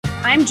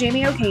I'm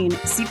Jamie O'Kane,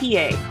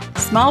 CPA,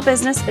 Small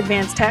Business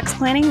Advanced Tax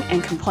Planning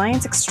and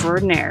Compliance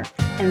Extraordinaire,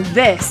 and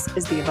this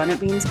is the Abundant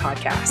Beans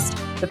Podcast,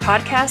 the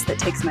podcast that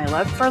takes my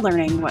love for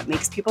learning what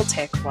makes people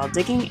tick while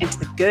digging into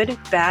the good,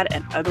 bad,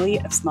 and ugly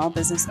of small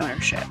business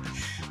ownership.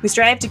 We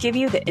strive to give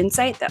you the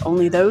insight that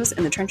only those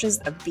in the trenches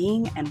of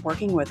being and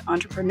working with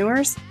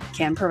entrepreneurs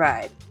can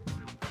provide.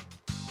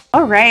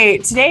 All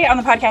right, today on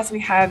the podcast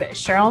we have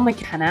Cheryl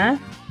McKenna.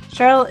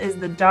 Cheryl is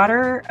the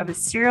daughter of a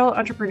serial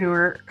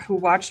entrepreneur who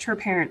watched her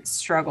parents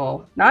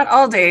struggle, not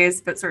all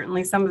days, but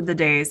certainly some of the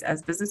days,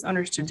 as business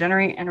owners to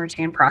generate and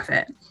retain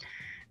profit.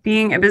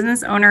 Being a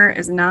business owner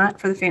is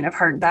not for the faint of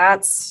heart.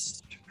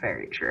 That's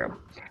very true.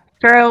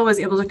 Cheryl was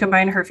able to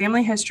combine her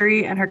family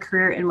history and her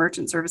career in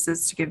merchant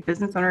services to give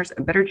business owners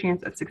a better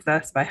chance at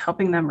success by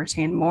helping them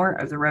retain more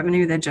of the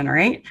revenue they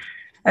generate.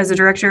 As the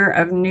director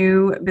of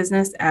new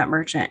business at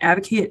Merchant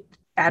Advocate,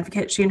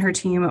 she and her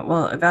team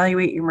will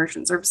evaluate your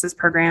merchant services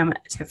program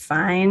to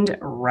find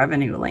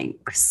revenue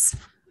links.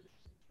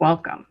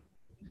 Welcome.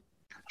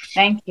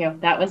 Thank you.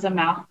 That was a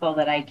mouthful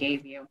that I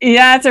gave you.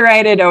 Yeah, it's all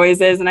right. It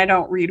always is. And I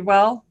don't read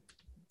well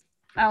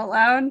out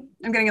loud.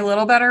 I'm getting a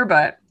little better,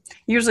 but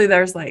usually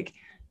there's like,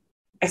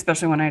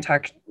 especially when I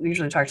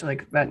usually talk to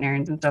like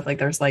veterinarians and stuff, like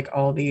there's like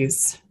all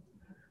these,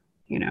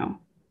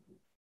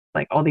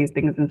 like all these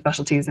things and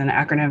specialties and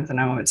acronyms. And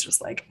I'm always just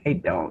like, I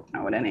don't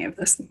know what any of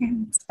this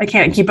means. I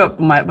can't keep up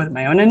with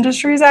my own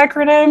industry's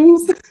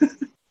acronyms.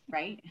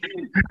 Right.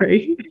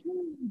 Right.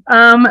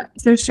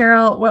 So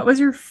Cheryl, what was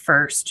your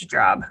first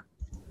job?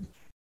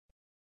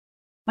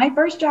 My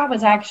first job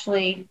that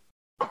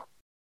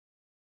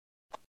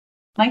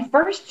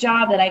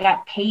I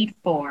got paid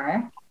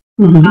for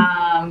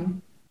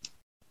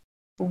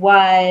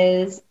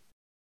was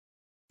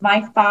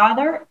my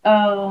father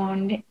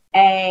owned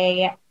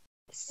a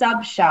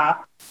sub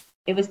shop.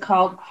 It was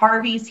called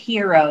Harvey's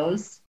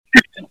Heroes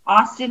in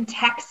Austin,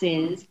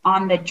 Texas,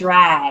 on the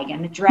Drag.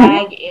 And the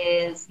Drag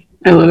is,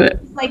 I love it.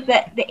 It's like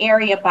the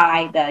area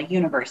by the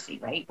university,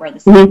 right? Where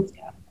the students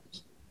go.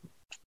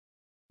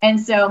 And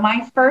so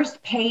my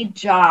first paid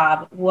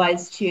job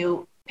was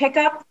to pick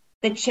up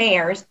the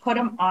chairs, put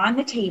them on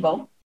the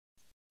table,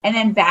 and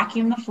then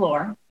vacuum the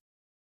floor.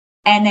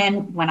 And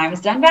then when I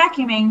was done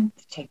vacuuming,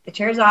 take the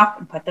chairs off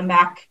and put them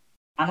back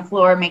on the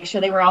floor, make sure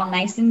they were all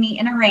nice and neat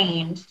and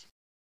arranged.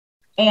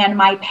 And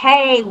my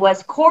pay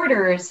was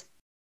quarters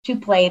to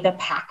play the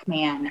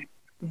Pac-Man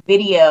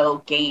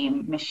video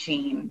game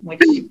machine,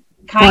 which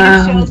kind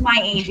of shows my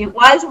age. It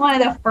was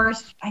one of the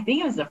first, I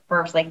think it was the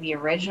first, like the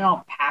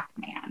original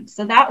Pac-Man.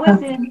 So that was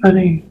That's in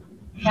funny.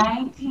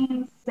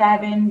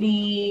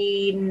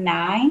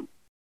 1979,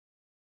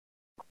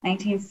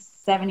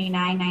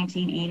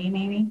 1980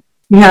 maybe.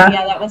 Yeah,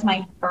 that was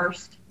my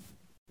first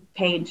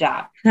paid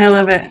job. I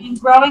love it. And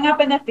growing up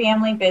in the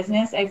family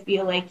business, I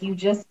feel like you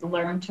just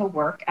learn to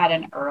work at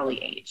an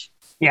early age.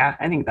 Yeah,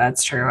 I think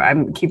that's true. I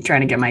keep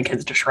trying to get my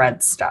kids to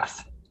shred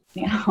stuff.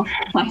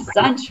 My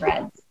son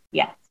shreds.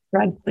 Yes.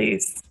 Shred,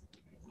 please.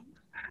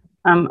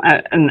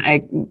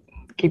 I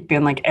keep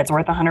being like, it's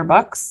worth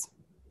 $100.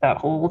 That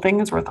whole thing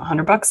is worth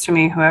 $100 to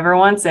me. Whoever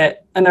wants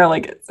it. And they're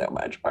like, it's so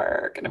much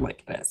work. And I'm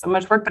like, it is so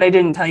much work, but I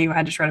didn't tell you I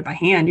had to shred it by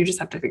hand. You just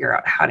have to figure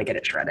out how to get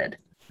it shredded.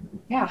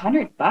 Yeah,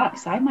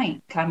 $100. I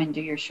might come and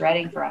do your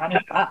shredding for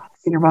 $100.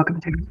 You're welcome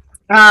to.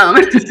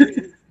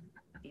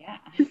 Yeah.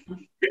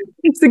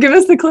 So give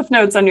us the cliff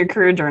notes on your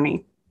career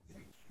journey.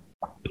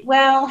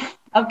 Well,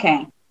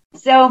 okay.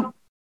 So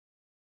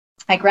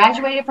I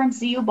graduated from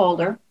CU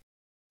Boulder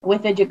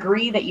with a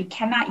degree that you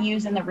cannot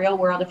use in the real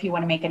world if you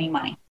want to make any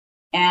money.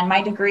 And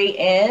my degree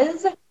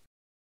is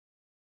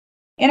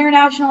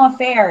international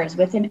affairs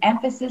with an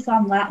emphasis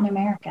on Latin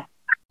America.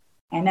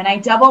 And then I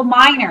double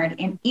minored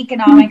in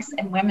economics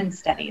and women's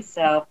studies.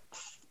 So,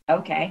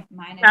 okay.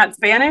 Mine is not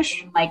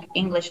Spanish? Like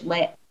English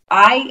lit.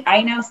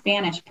 I know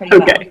Spanish pretty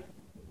well.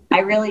 I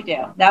really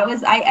do. That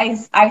was,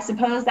 I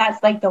suppose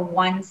that's like the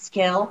one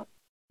skill.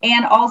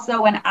 And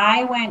also when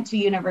I went to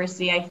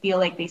university, I feel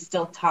like they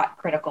still taught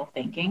critical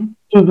thinking.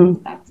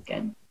 Mm-hmm. That's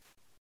good.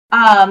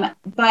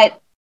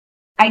 But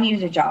I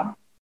needed a job.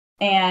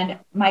 And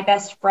my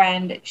best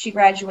friend, she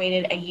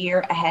graduated a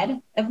year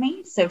ahead of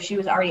me. So she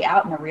was already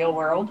out in the real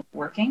world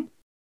working.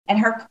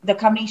 And the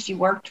company she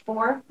worked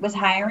for was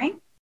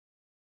hiring.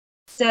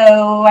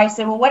 So I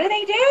said, well, what do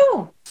they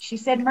do? She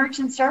said,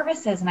 merchant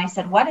services. And I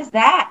said, what is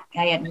that?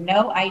 I had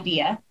no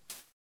idea.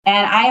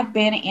 And I have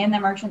been in the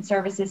merchant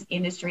services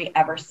industry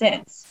ever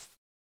since.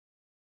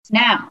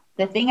 Now,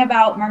 the thing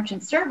about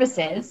merchant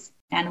services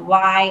and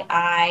why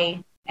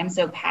I am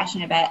so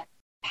passionate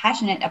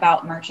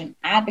about Merchant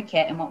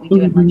Advocate and what we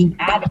do at Merchant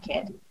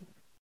Advocate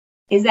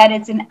is that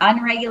it's an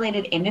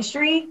unregulated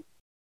industry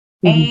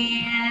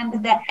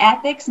and the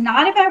ethics,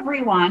 not of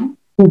everyone,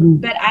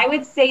 but I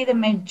would say the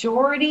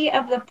majority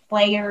of the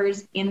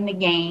players in the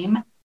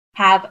game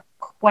have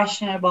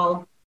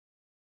questionable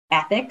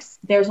ethics.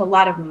 There's a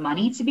lot of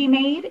money to be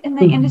made in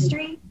the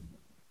industry,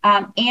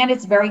 and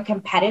it's very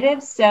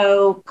competitive.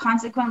 So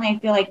consequently, I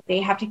feel like they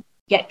have to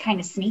get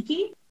kind of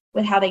sneaky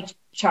with how they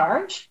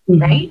charge,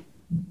 right?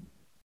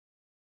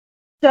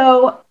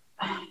 So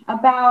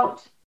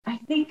about, I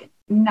think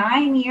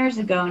 9 years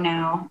ago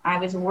now, I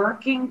was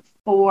working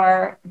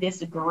for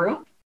this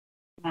group.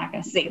 I'm not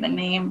going to say the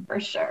name for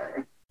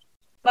sure,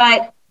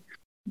 but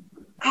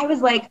I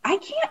was like, I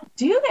can't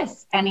do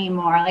this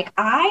anymore. Like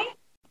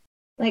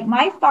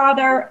my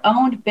father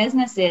owned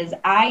businesses.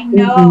 I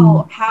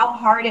know how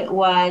hard it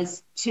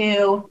was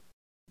to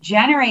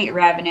generate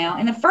revenue.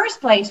 In the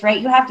first place,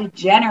 right, you have to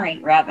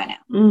generate revenue.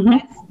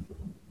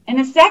 In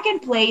the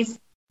second place,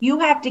 you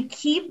have to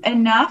keep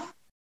enough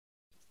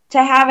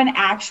to have an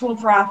actual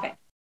profit.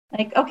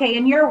 Like, okay,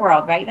 in your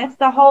world, right, that's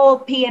the whole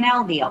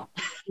P&L deal.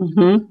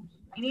 You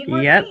need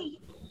more P,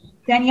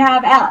 then you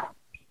have L.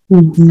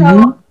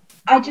 So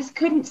I just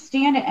couldn't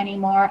stand it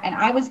anymore. And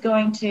I was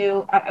going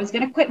to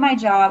quit my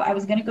job. I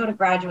was going to go to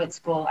graduate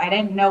school. I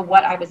didn't know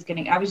what I was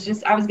going to, I was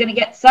going to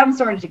get some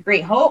sort of degree,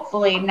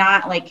 hopefully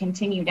not like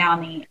continue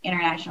down the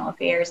international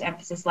affairs,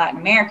 emphasis Latin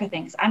America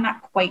things. I'm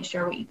not quite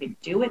sure what you could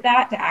do with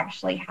that to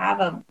actually have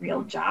a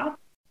real job.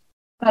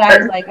 But I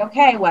was like,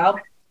 okay, well,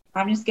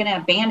 I'm just going to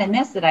abandon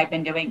this that I've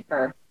been doing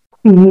for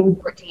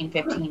 14,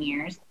 15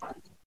 years.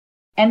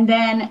 And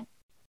then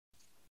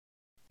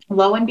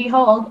lo and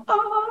behold,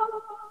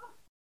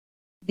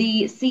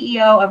 the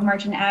CEO of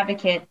Merchant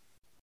Advocate,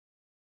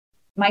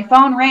 my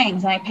phone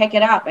rings and I pick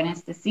it up and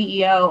it's the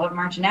CEO of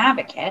Merchant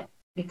Advocate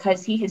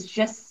because he has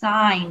just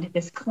signed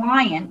this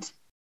client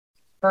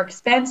for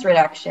expense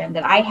reduction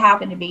that I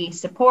happen to be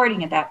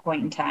supporting at that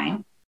point in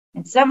time.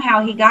 And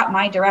somehow he got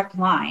my direct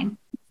line.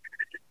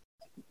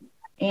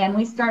 And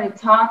we started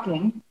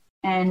talking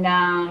and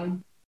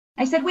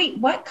I said, wait,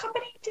 what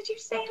company did you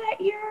say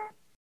that you're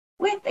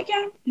with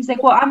again? He's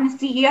like, well, I'm the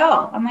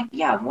CEO. I'm like,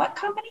 yeah, what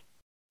company?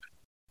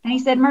 And he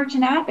said,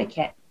 Merchant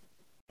Advocate.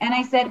 And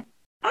I said,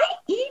 I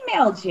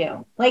emailed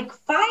you like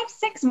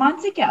 5-6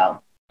 months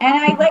ago. And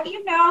I let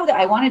you know that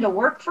I wanted to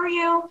work for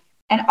you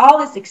and all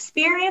this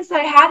experience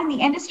that I had in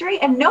the industry.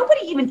 And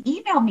nobody even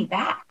emailed me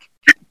back.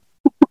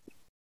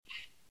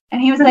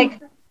 And he was like,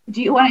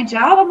 do you want a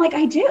job? I'm like,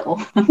 I do.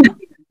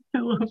 I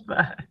love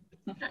that.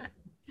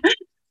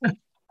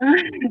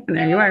 And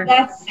there you are.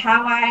 That's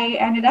how I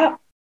ended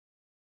up.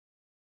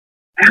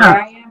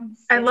 Where I am.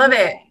 I love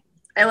it.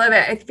 I love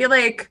it. I feel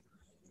like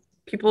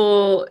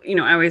people,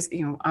 I always,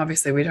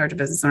 obviously we talk to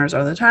business owners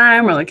all the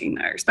time. We're looking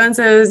at our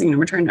expenses,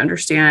 we're trying to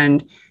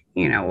understand,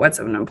 what's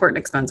an important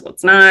expense,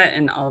 what's not,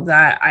 and all of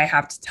that. I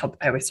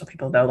always tell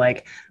people though,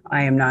 like,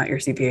 I am not your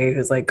CPA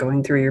who's like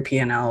going through your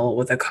P&L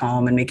with a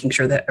comb and making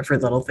sure that every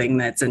little thing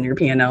that's in your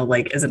P&L,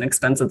 like, is an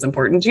expense that's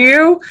important to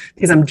you,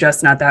 because I'm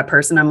just not that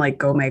person. I'm like,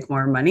 go make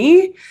more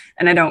money.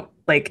 And I don't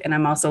like, and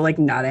I'm also like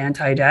not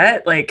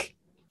anti-debt. Like,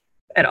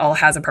 it all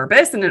has a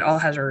purpose and it all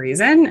has a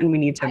reason, and we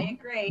need to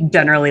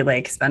generally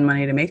like spend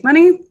money to make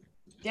money.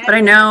 Debt, but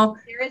I know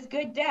there is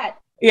good debt.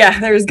 Yeah,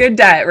 there's good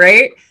debt,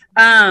 right?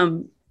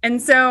 And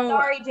so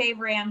sorry, Dave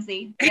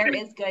Ramsey, there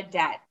is good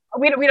debt.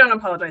 We don't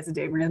apologize to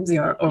Dave Ramsey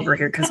over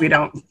here because we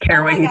don't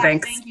care what he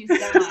thinks. Thank you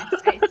so much.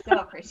 I so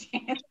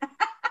appreciate it.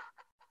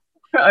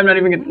 I'm not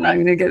even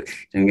gonna get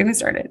me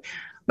started.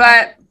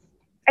 But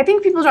I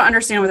think people don't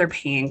understand what they're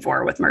paying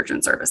for with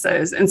merchant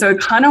services. And so I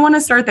kind of want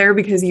to start there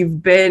because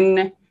you've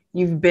been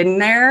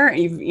there,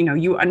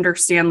 you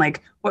understand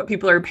like what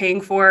people are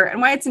paying for and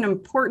why it's an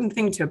important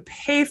thing to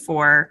pay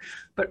for,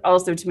 but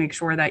also to make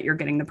sure that you're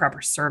getting the proper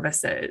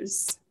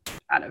services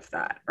out of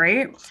that,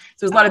 right? So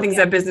there's a lot of things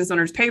that business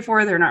owners pay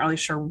for. They're not really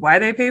sure why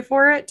they pay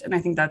for it. And I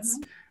think that's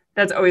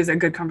always a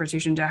good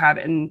conversation to have.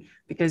 And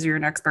because you're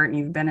an expert and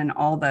you've been in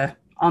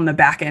on the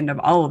back end of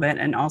all of it,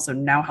 and also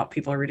now help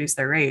people reduce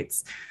their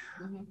rates.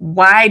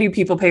 Why do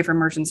people pay for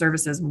merchant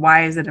services?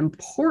 Why is it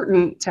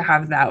important to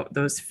have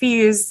those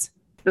fee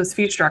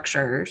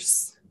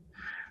structures?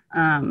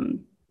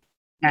 And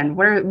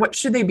what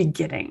should they be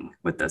getting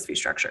with those fee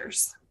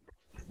structures?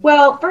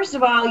 Well, first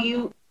of all,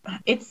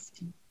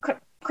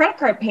 credit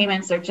card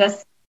payments are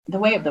just the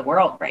way of the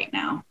world right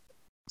now.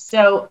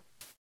 So,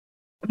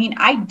 I mean,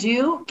 I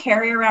do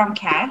carry around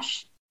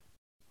cash.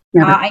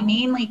 I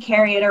mainly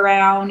carry it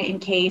around in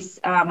case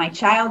my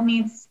child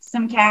needs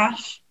some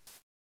cash,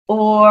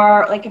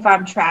 or like if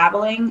I'm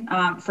traveling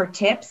for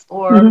tips,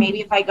 or maybe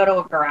if I go to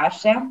a garage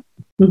sale.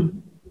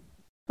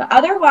 But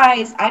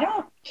otherwise, I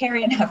don't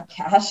carry enough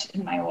cash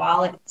in my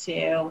wallet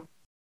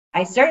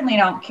I certainly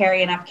don't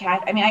carry enough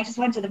cash. I mean, I just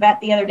went to the vet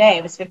the other day.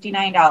 It was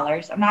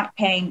 $59. I'm not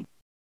paying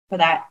for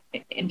that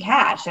in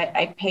cash.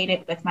 I paid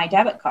it with my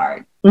debit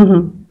card.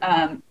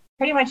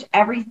 Pretty much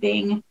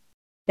everything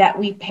that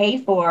we pay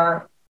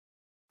for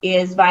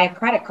is via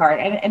credit card.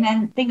 And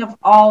then think of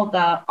all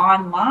the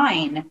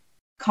online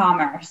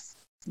commerce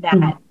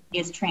that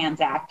is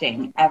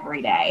transacting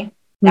every day.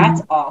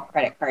 That's all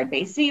credit card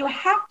based. So you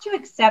have to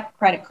accept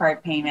credit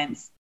card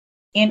payments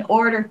in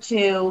order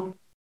to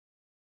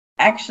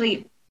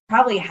actually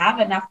probably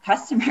have enough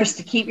customers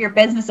to keep your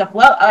business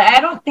afloat.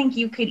 I don't think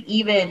you could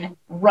even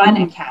run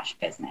a cash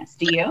business.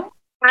 Do you?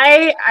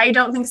 I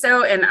don't think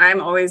so. And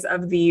I'm always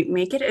of the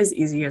make it as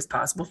easy as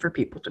possible for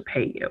people to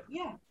pay you.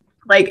 Yeah.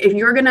 Like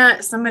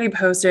if somebody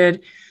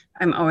posted,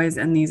 I'm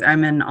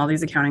in all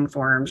these accounting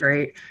forums,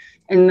 right?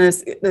 And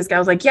this guy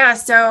was like, yeah,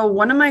 so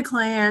one of my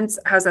clients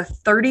has a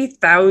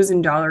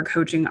 $30,000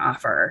 coaching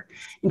offer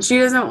and she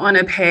doesn't want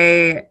to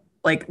pay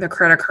like the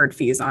credit card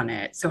fees on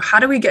it. So how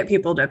do we get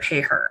people to pay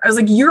her? I was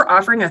like, you're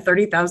offering a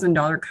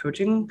 $30,000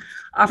 coaching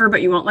offer,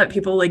 but you won't let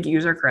people like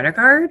use her credit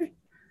card?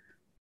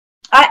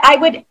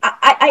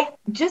 I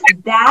just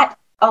that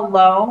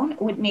alone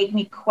would make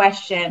me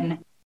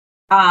question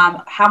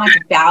how much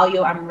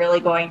value I'm really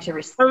going to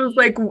receive.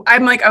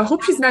 I'm like, I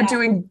hope she's not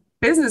doing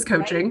business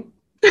coaching.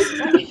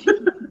 Right?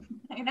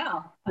 I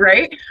know.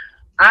 Right?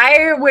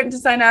 I went to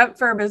sign up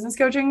for a business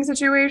coaching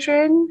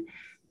situation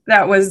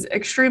that was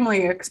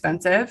extremely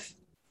expensive.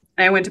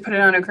 And I went to put it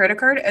on a credit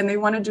card and they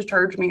wanted to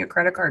charge me a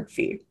credit card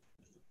fee,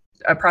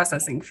 a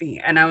processing fee.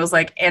 And I was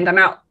like, and I'm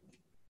out.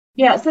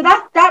 Yeah, so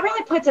that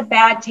really puts a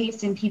bad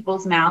taste in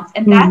people's mouths.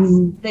 And that's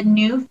the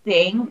new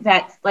thing.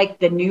 That's like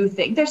the new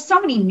thing. There's so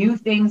many new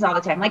things all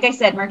the time. Like I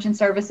said, merchant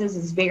services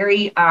is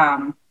very,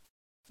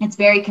 it's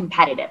very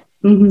competitive.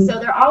 So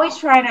they're always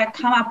trying to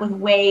come up with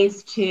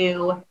ways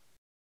to,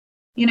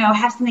 you know,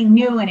 have something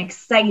new and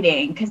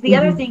exciting. Because the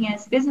other thing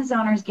is business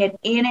owners get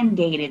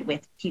inundated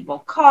with people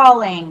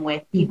calling,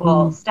 with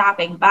people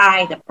stopping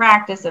by the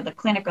practice or the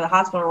clinic or the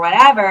hospital or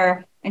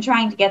whatever, and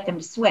trying to get them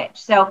to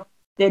switch. So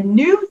the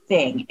new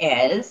thing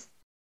is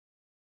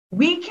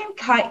we can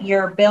cut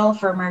your bill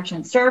for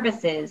merchant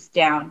services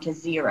down to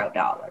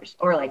 $0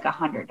 or like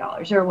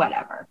 $100 or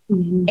whatever.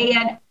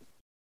 And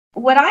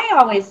what I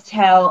always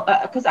tell,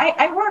 because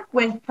I work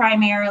with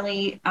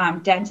primarily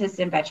dentists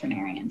and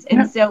veterinarians.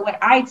 And so what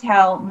I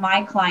tell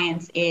my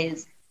clients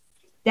is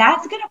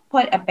that's going to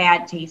put a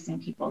bad taste in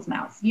people's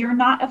mouths. You're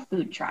not a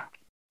food truck.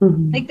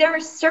 Like there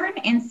are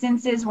certain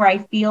instances where I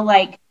feel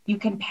like you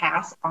can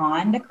pass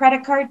on the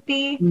credit card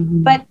fee,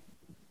 but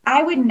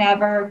I would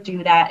never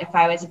do that if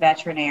I was a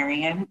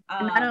veterinarian.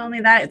 Not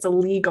only that, it's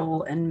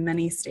illegal in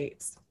many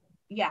states.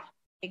 Yeah,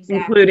 exactly.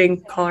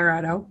 Including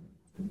Colorado.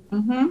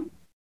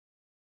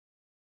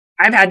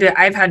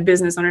 I've had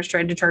business owners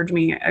try to charge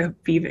me a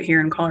fee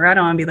here in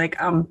Colorado and be like,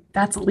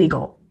 that's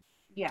illegal.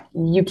 Yeah.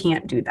 You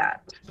can't do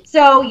that.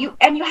 So you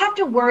have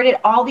to word it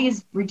all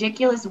these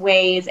ridiculous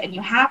ways, and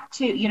you have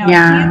to, you know, it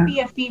can't be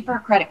a fee for a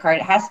credit card.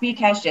 It has to be a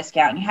cash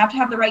discount. You have to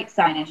have the right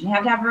signage. And you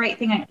have to have the right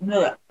thing.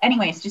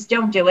 Anyways, just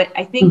don't do it.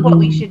 I think what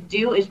we should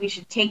do is we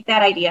should take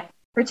that idea,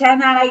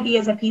 pretend that idea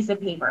is a piece of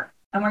paper,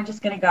 and we're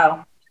just going to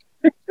go.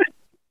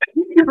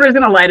 We're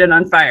going to light it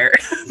on fire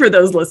for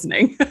those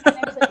listening. And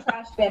there's a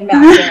trash bin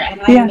back there,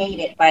 and I made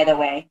it, by the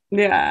way.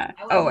 Yeah,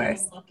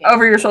 always.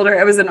 Over your shoulder.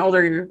 It was an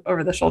older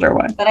over-the-shoulder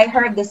one. But I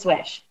heard the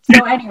swish.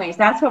 So anyways,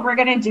 that's what we're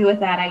going to do with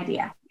that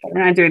idea.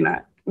 We're not doing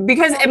that.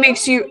 Because it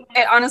makes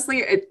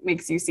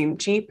you seem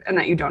cheap and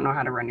that you don't know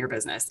how to run your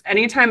business.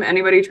 Anytime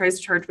anybody tries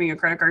to charge me a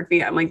credit card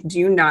fee, I'm like, do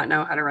you not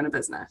know how to run a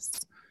business?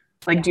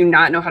 Like, do you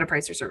not know how to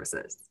price your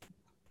services?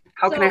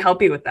 How can I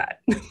help you with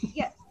that?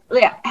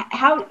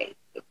 How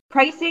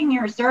pricing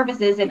your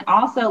services, and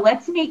also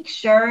let's make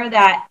sure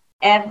that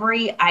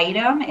every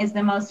item is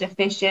the most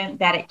efficient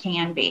that it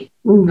can be,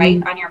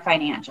 right, on your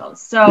financials.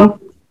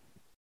 So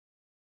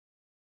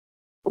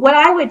what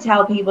I would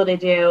tell people to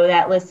do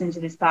that listen to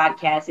this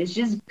podcast is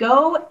just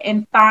go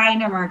and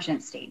find a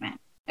merchant statement.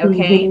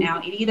 Okay. Now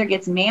it either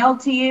gets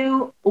mailed to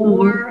you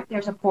or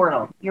there's a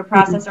portal. Your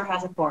processor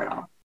has a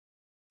portal.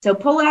 So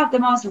pull out the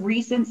most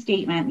recent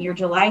statement. Your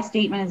July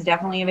statement is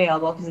definitely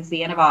available because it's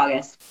the end of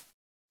August.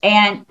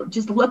 And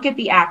just look at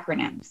the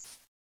acronyms.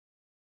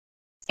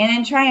 And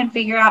then try and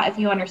figure out if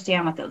you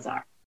understand what those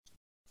are.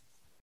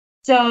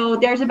 So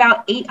there's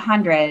about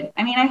 800.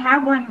 I mean, I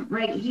have one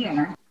right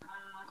here.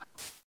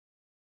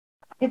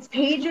 It's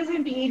pages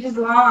and pages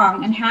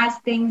long and has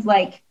things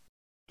like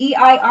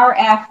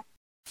EIRF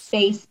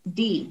space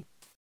D,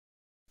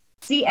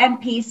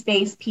 CMP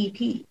space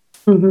PP,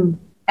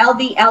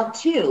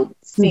 LVL2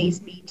 space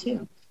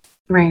B2.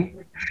 Right.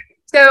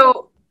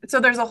 So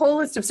there's a whole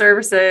list of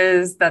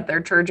services that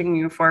they're charging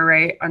you for,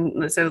 right?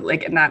 And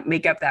that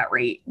make up that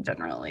rate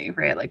generally,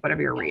 right? Like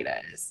whatever your rate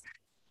is.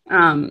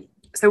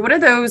 So what are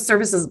those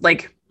services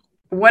like?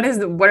 What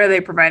are they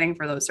providing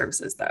for those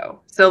services though?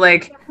 So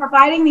like they're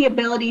providing the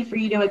ability for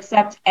you to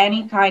accept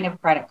any kind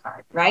of credit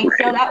card, right?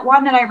 So that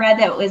one that I read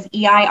that was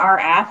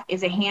EIRF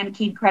is a hand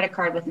keyed credit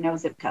card with no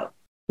zip code.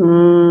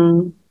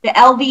 The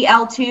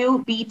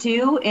LVL2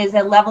 B2 is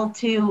a level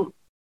 2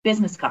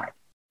 business card.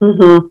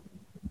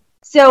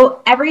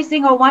 So every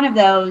single one of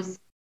those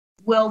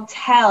will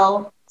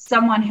tell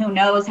someone who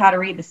knows how to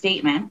read the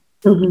statement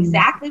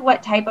exactly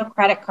what type of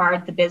credit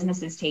card the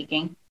business is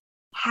taking,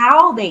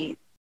 how they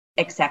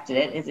accepted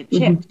it. Is it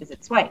chipped? Is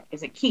it swiped?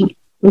 Is it keyed?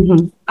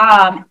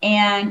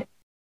 And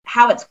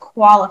how it's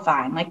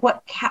qualifying, like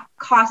what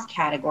cost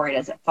category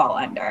does it fall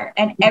under?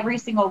 And every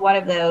single one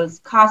of those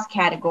cost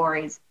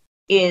categories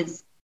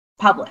is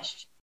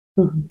published.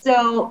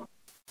 So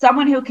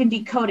someone who can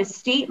decode a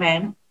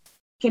statement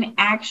can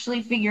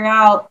actually figure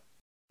out,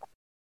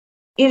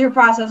 is your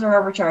processor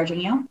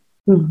overcharging you?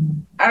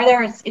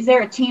 Is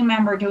there a team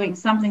member doing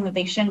something that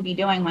they shouldn't be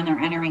doing when they're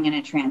entering in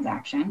a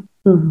transaction?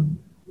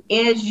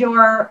 Is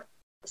your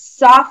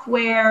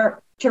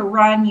software to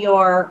run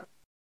your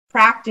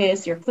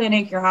practice, your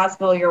clinic, your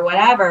hospital, your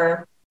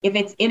whatever, if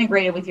it's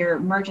integrated with your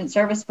merchant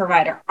service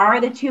provider,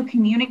 are the two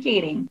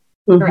communicating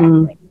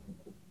correctly?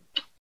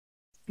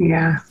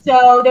 Yeah.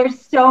 So there's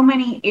so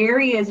many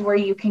areas where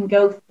you can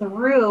go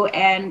through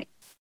and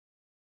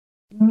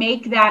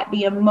make that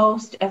the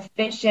most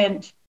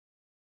efficient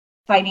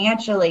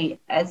financially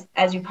as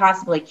you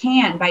possibly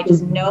can by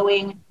just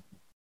knowing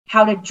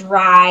how to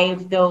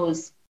drive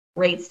those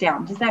rates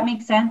down. Does that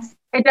make sense?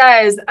 It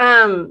does.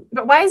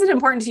 But why is it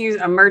important to use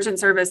a merchant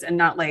service and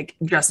not like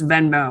just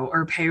Venmo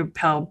or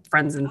PayPal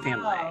friends and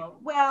family? Oh,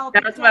 well,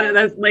 that's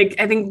like,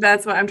 I think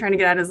that's what I'm trying to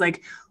get at is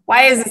like,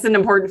 why is this an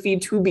important fee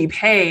to be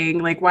paying?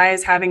 Like, why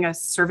is having a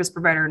service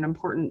provider an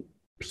important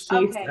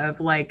piece of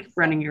like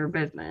running your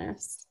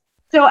business?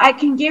 So I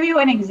can give you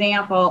an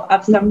example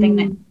of something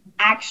that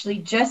actually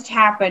just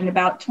happened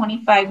about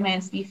 25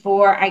 minutes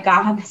before I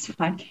got on this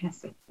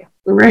podcast with you.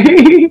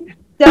 Right.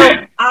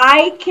 So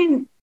I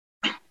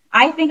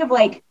think of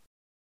like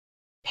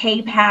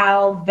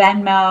PayPal,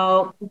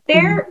 Venmo.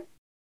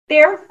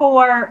 They're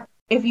for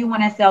if you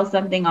want to sell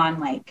something on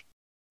like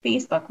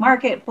Facebook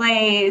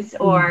Marketplace,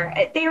 or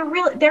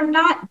they're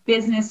not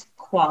business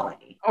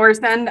quality. Or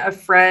send a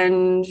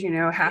friend,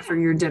 half of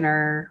your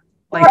dinner.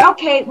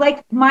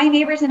 Like my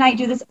neighbors and I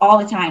do this all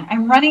the time.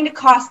 I'm running to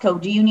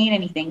Costco. Do you need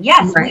anything?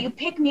 Yes. Right. Will you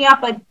pick me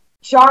up a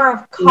jar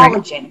of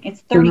collagen? Right.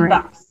 It's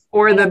 $30.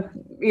 Or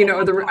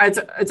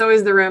it's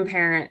always the room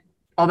parent,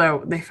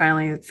 although they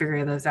finally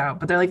figure this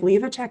out, but they're like,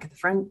 leave a check at the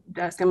front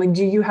desk. I'm like,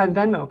 do you have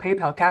Venmo,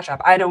 PayPal, Cash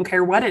App? I don't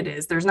care what it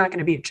is. There's not going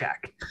to be a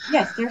check.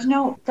 Yes. There's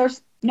no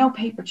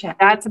paper check.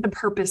 That's the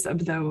purpose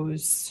of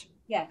those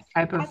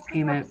type of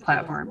payment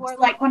platforms. Or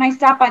like when I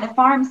stop by the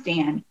farm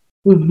stand,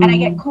 and I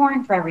get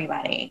corn for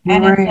everybody.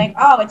 And it's like,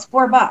 oh, it's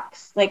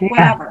 $4. Like,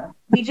 whatever.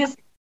 We just.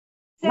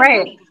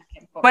 Right.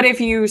 But if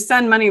you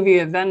send money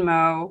via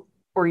Venmo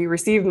or you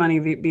receive money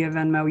via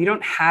Venmo, you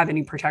don't have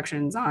any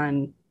protections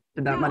on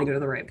did that money go to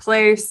the right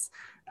place?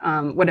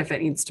 What if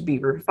it needs to be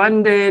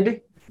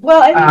refunded?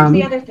 Well, and here's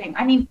the other thing.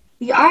 I mean,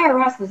 the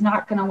IRS is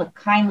not going to look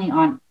kindly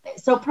on.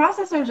 So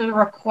processors are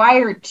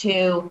required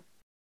to.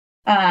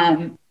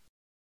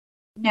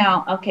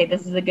 Now, okay,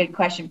 this is a good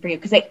question for you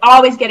because they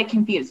always get it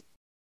confused.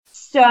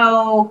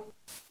 So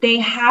they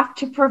have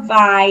to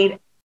provide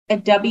a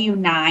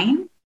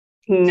W-9.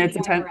 It's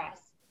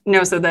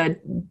no, so the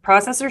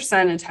processor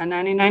sent a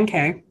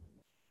 1099-K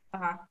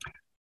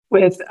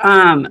with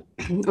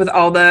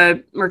all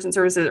the merchant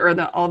services or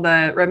all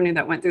the revenue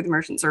that went through the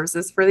merchant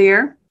services for the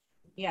year.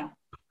 Yeah.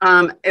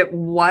 It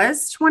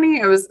was 20.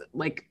 It was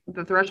like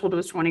the threshold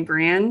was 20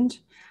 grand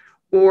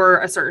or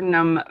a certain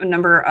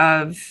number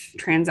of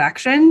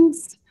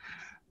transactions.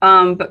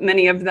 But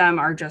many of them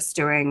are just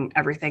doing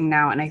everything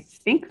now. And I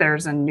think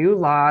there's a new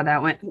law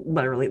that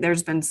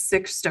there's been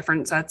 6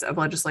 different sets of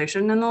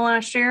legislation in the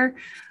last year.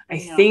 I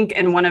think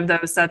in one of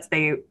those sets,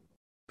 they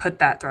put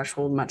that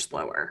threshold much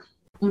lower.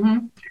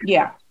 Mm-hmm.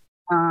 Yeah.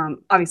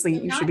 Obviously,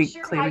 you should be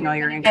claiming all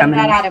your income. Get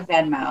that out of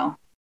Venmo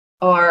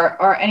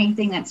or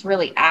anything that's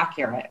really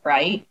accurate,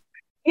 right?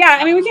 Yeah.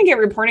 I mean, we can get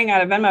reporting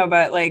out of Venmo,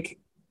 but like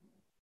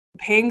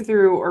paying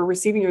through or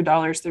receiving your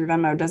dollars through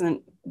Venmo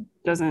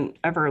doesn't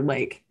ever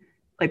like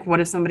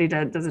what if somebody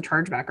does a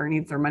chargeback or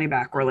needs their money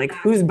back, or like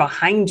who's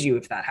behind you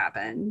if that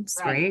happens,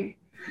 right?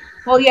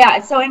 Well,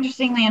 yeah. So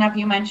interestingly enough,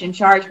 you mentioned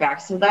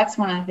chargebacks. So that's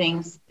one of the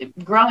things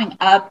growing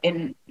up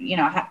in,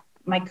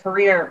 my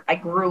career, I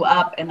grew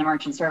up in the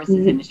merchant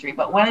services industry,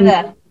 but one of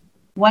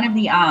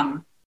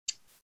the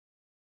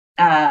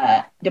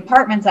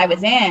departments I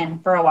was in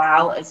for a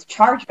while is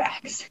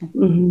chargebacks.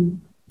 Mm-hmm.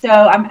 So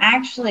I'm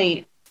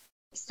actually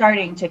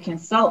starting to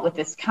consult with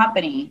this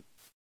company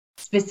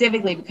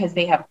specifically because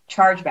they have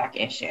chargeback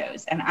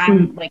issues. And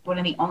I'm like one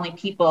of the only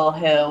people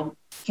who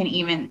can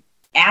even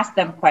ask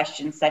them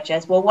questions such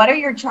as, well, what are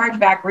your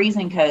chargeback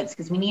reason codes?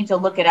 Because we need to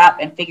look it up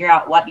and figure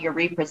out what your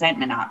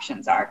representment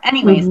options are.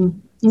 Anyways,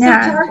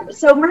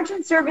 so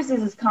merchant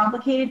services is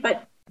complicated,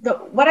 but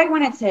what I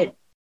wanted to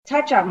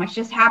touch on, which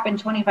just happened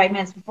 25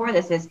 minutes before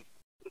this, is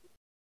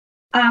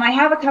I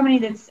have a company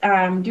that's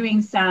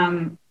doing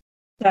some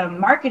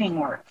marketing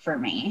work for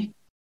me.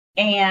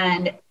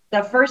 And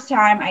the first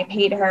time I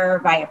paid her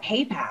via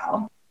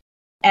PayPal,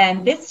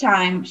 and this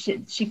time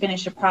she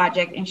finished a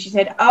project and she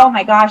said, oh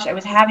my gosh, I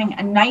was having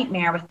a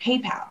nightmare with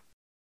PayPal.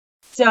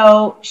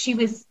 So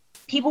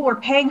people were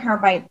paying her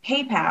by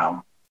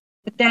PayPal,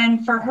 but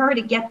then for her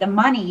to get the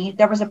money,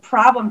 there was a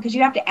problem because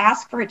you have to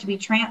ask for it to be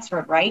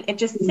transferred, right? It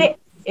just sits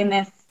in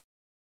this,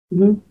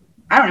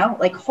 I don't know,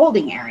 like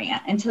holding area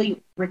until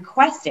you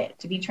request it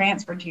to be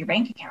transferred to your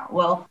bank account.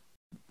 Well,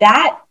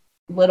 that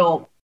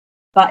little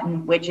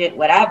button, widget,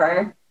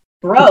 whatever,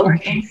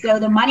 broke. And so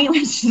the money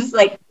was just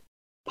like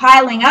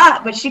piling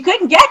up, but she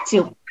couldn't get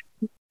to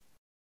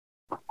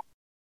it.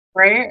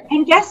 Right.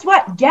 And guess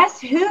what? Guess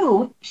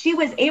who she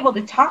was able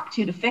to talk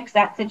to fix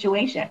that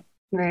situation?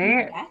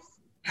 Right. Yes.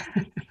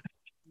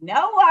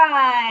 No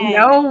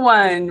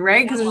one,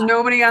 right? Because there's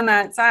nobody on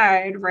that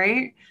side,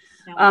 right?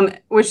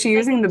 Was she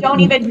using don't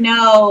even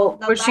know.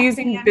 Was she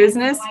using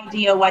business? No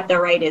idea what the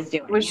rate is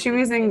doing. Was she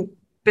using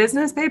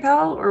business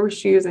PayPal or was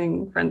she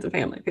using friends and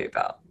family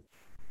PayPal?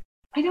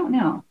 I don't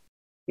know.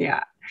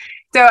 Yeah.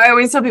 So I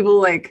always tell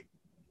people like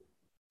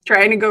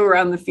trying to go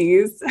around the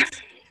fees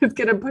is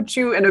going to put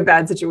you in a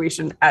bad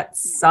situation at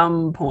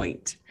some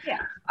point. Yeah.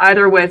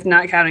 Either with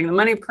not counting the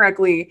money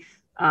correctly,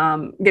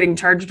 getting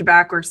charged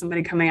back, or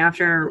somebody coming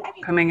after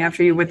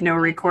you with no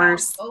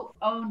recourse.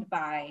 Owned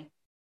by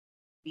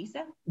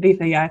Visa?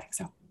 Visa, yeah, I think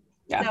so.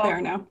 Yeah, so, they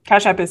are now.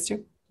 Cash App is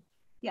too.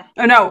 Yeah.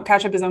 Oh no,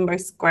 Cash App is owned by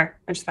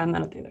Square. I just found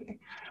that out the other day.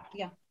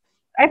 Yeah.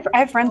 I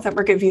have friends that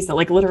work at Visa,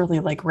 like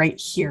literally like right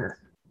here.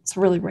 It's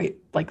really right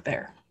like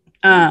there.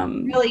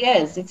 It really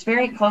is. It's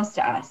very close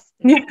to us.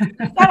 We've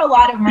got a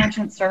lot of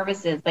merchant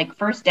services. Like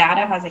First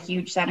Data has a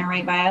huge center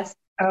right by us.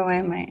 Oh,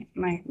 I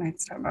might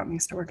stop about me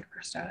used to work at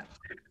First Data.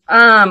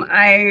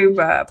 I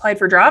applied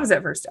for jobs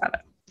at First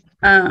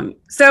Data.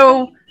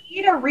 So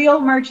you need a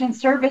real merchant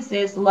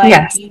services,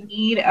 like you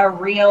need a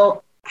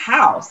real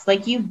house.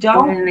 Like you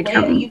don't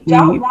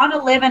want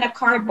to live in a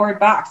cardboard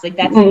box. Like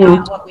that's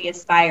not what we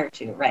aspire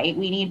to, right?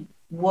 We need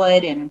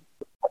wood and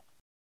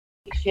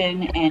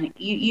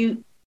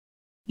you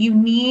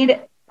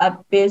need a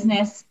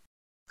business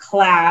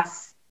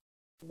class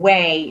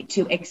way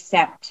to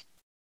accept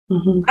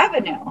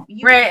revenue.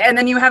 Right. And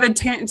then you have a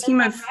team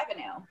of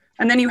revenue.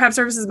 And then you have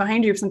services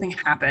behind you if something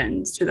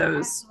happens to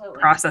those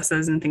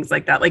processes and things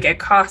like that. Like it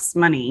costs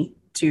money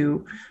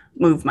to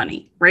move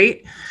money,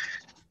 right?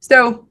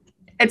 So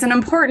it's an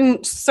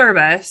important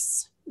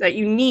service that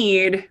you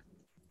need,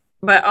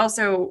 but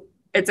also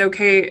it's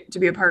okay to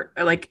be a part,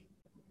 like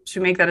to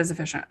make that as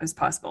efficient as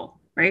possible,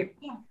 right?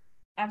 Yeah,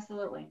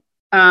 absolutely.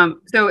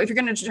 So if you're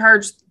going to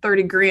charge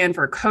 $30,000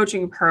 for a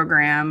coaching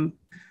program,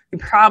 you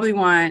probably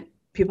want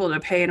people to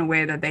pay in a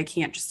way that they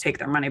can't just take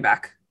their money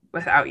back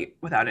without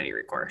any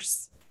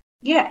recourse.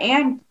 Yeah,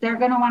 and they're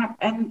going to want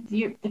to, and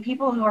the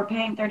people who are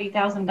paying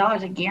 $30,000,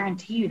 I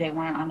guarantee you they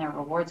want it on their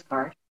rewards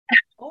card.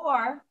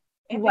 Or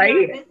if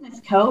they're a business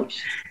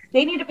coach,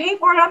 they need to pay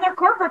for it on their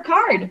corporate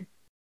card.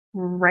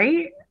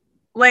 Right?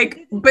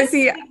 Like, but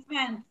see,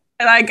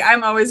 like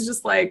I'm always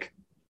just like,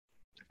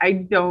 I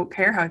don't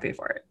care how I pay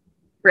for it.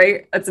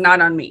 Right? It's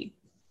not on me.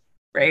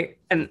 Right?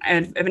 And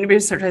if anybody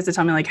tries to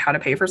tell me like how to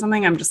pay for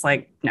something, I'm just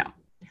like, no,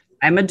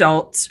 I'm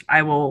adult.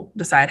 I will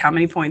decide how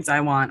many points I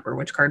want or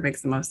which card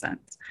makes the most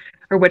sense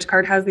or which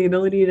card has the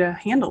ability to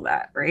handle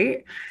that.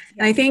 Right?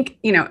 And I think,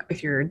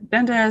 if you're a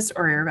dentist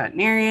or you're a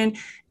veterinarian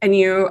and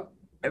you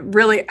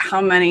really,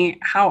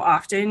 how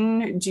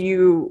often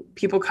do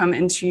people come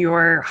into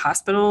your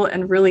hospital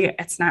and really,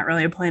 it's not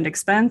really a planned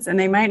expense and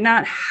they might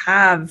not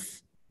have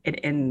it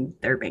in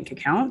their bank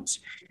account.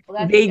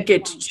 They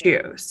get to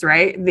choose,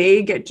 right?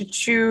 They get to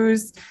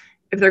choose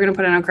if they're going to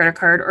put it on a credit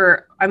card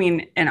or,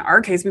 in our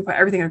case, we put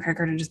everything on a credit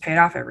card and just pay it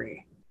off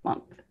every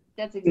month.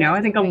 That's exactly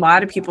I think a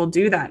lot of people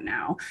do that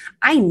now.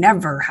 I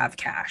never have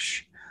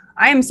cash.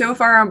 I am so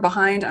far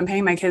behind on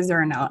paying my kids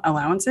their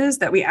allowances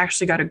that we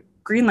actually got a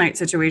green light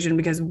situation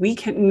because we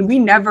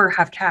never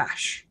have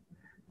cash.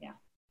 Yeah.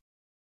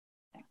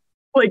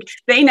 Like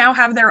they now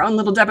have their own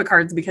little debit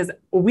cards because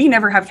we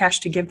never have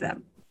cash to give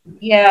them.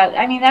 Yeah,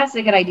 that's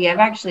a good idea. I've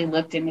actually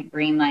looked into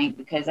Greenlight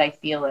because I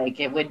feel like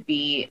it would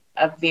be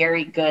a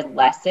very good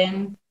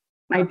lesson.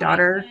 My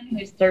daughter,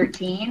 who's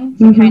 13,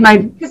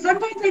 because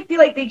sometimes I feel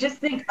like they just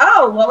think,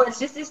 oh, well, it's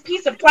just this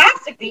piece of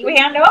plastic that you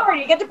hand over and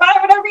you get to buy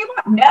whatever you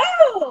want.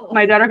 No!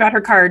 My daughter got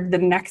her card. The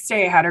next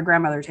day, I had her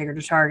grandmother take her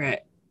to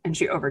Target and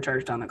she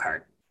overcharged on the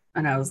card.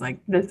 And I was like,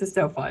 this is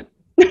so fun.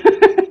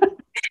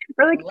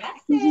 We're like,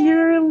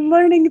 you're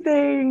learning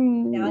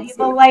things.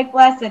 Valuable life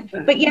lesson.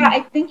 But yeah, I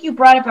think you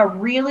brought up a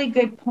really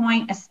good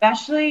point,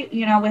 especially,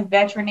 with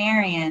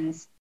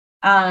veterinarians.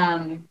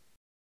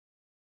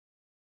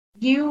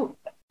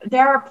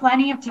 There are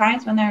plenty of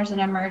times when there's an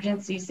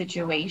emergency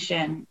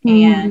situation.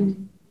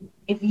 And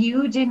if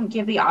you didn't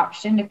give the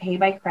option to pay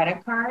by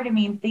credit card,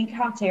 think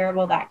how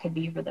terrible that could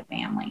be for the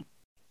family.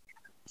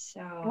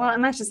 So, well,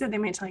 and that's just it. They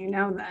might tell you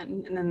no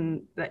then, and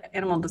then the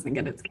animal doesn't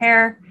get its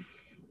care.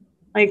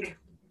 Like,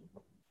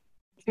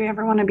 do you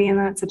ever want to be in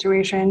that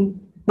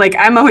situation? Like,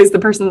 I'm always the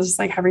person that's just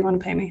like, however you want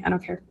to pay me, I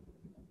don't care.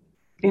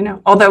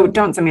 Although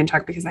don't send me a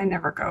check because I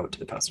never go to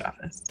the post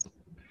office.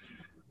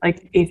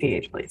 Like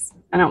ACH, please.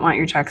 I don't want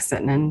your checks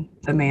sitting in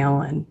the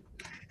mail and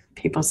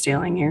people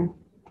stealing your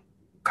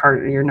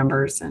card, your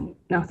numbers, and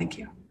no, thank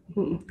you.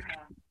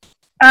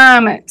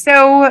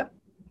 So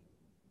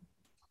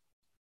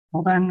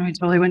hold on, we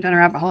totally went down a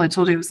rabbit hole. I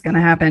told you it was going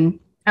to happen.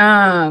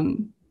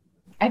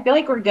 I feel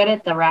like we're good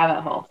at the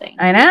rabbit hole thing.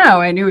 I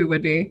know. I knew we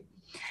would be.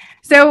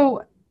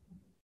 So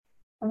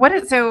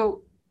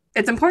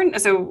it's important.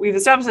 So we've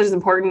established that it's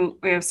important.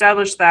 We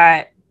established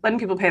that letting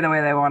people pay the way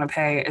they want to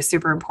pay is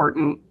super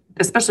important,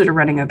 especially to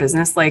running a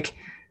business. Like,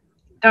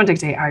 don't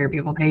dictate how your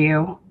people pay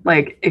you.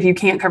 Like, if you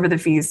can't cover the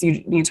fees,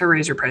 you need to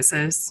raise your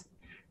prices.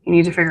 You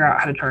need to figure out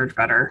how to charge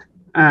better.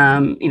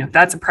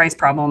 That's a price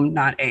problem,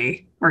 not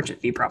a merchant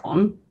fee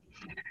problem.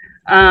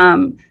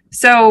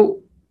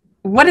 So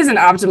what is an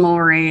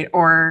optimal rate,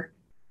 or,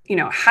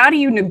 how do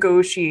you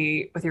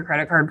negotiate with your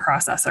credit card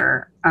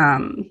processor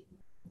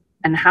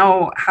And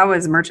how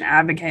is Merchant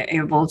Advocate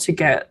able to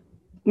get,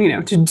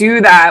 to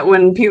do that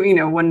when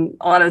people, when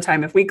a lot of the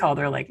time if we call,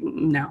 they're like,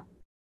 no,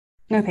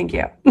 thank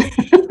you.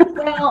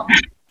 Well,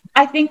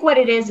 I think what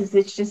it is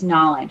it's just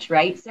knowledge,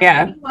 right? So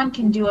anyone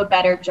can do a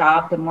better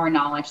job the more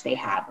knowledge they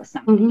have with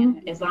something,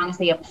 and as long as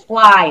they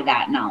apply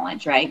that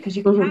knowledge, right? Because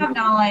you can have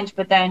knowledge,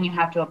 but then you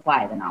have to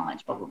apply the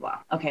knowledge, blah, blah, blah.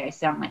 Okay, I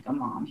sound like a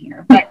mom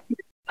here, but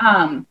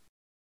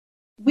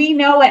we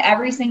know what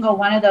every single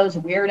one of those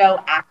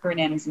weirdo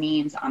acronyms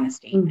means on the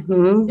statement.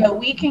 So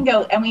we can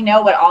go, and we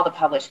know what all the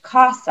published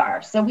costs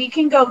are. So we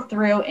can go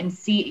through and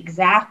see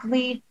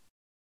exactly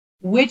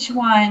which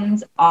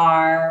ones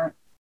are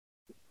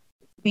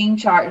being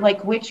charged,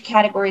 like which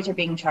categories are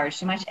being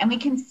charged too much. And we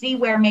can see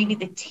where maybe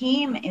the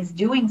team is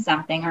doing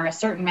something, or a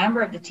certain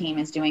member of the team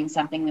is doing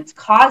something that's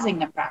causing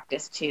the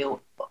practice to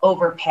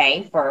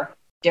overpay for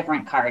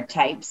different card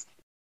types.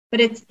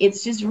 But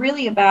it's just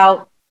really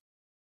about,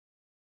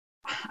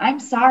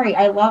 I'm sorry,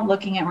 I love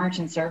looking at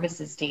merchant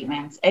services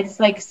statements. It's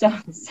like so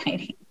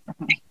exciting for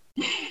me.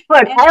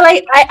 Look,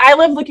 I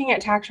love looking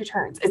at tax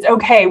returns. It's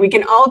okay. We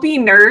can all be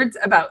nerds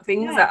about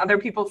things that other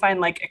people find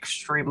like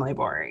extremely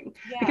boring.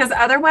 Because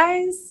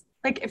otherwise,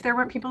 like if there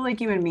weren't people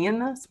like you and me in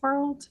this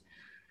world,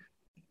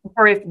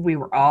 or if we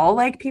were all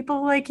like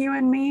people like you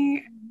and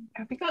me,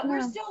 but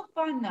we're still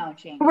fun though,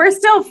 Jamie. We're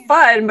still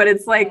fun, but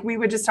it's like we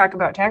would just talk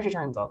about tax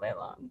returns all day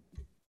long.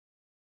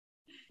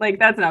 Like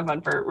that's not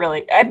fun for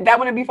really. That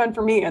wouldn't be fun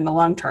for me in the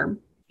long term.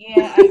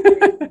 Yeah,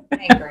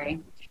 I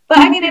agree. But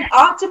I mean, an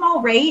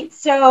optimal rate.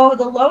 So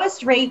the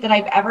lowest rate that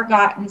I've ever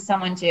gotten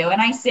someone to, and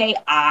I say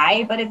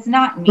but it's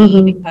not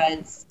me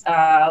because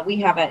we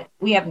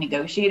have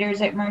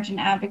negotiators at Merchant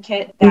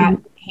Advocate that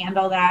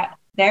handle that.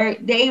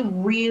 They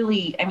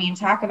really, I mean,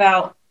 talk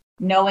about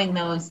knowing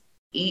those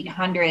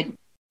 800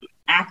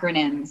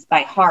 acronyms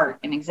by heart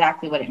and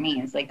exactly what it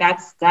means. Like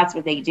that's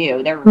what they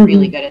do. They're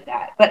really good at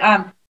that.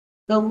 But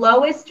the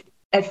lowest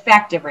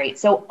effective rate,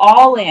 so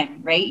all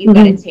in, right? You've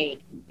got to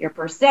take your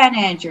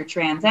percentage, your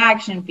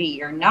transaction fee,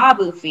 your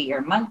NABU fee,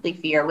 your monthly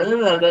fee, or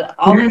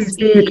all those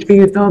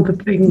fees, all the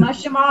things.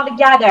 Smush them all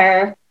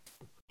together,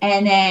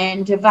 and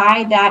then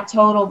divide that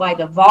total by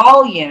the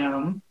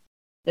volume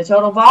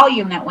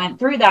that went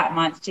through that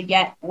month to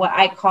get what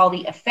I call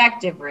the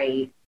effective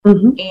rate.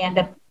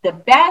 And the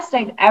best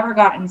I've ever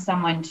gotten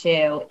someone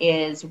to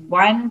is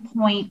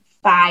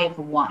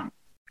 1.51.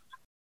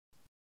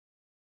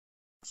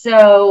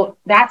 So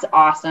that's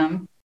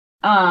awesome.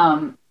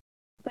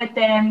 But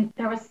then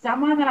there was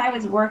someone that I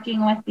was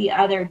working with the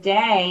other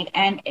day,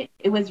 and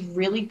it was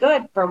really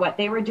good for what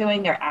they were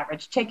doing, their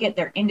average ticket,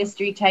 their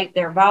industry type,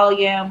 their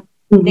volume.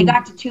 They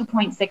got to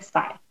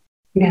 2.65.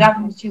 They got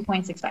them to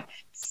 2.65.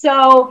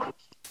 So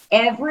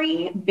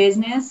every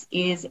business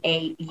is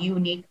a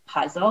unique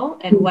puzzle.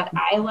 And what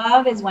I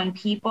love is when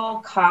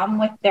people come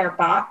with their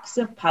box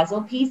of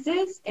puzzle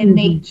pieces and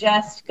they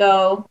just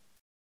go,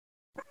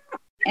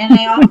 and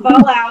they all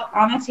fall out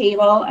on the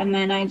table, and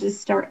then I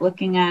just start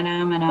looking at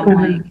them, and I'm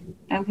like,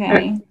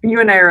 okay. You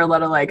and I are a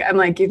lot alike. I'm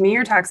like, give me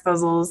your tax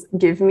puzzles,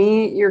 give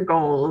me your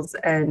goals,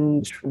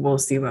 and we'll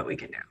see what we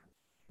can do.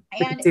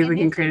 And see if we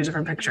can create a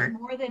different picture. There's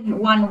more than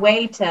one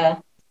way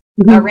to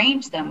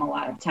arrange them a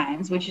lot of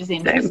times, which is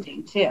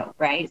interesting too,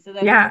 right? So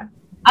that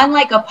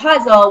unlike a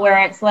puzzle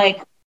where it's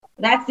like,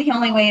 that's the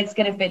only way it's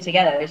going to fit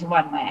together. There's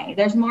one way.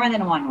 There's more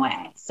than one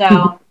way.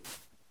 So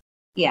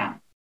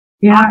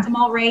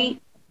optimal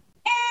rate.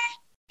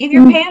 If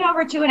you're paying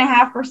over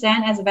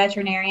 2.5% as a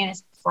veterinarian,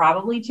 it's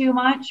probably too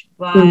much,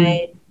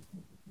 but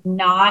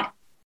not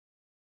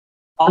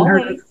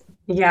always.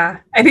 Yeah.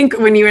 I think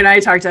when you and I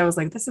talked, I was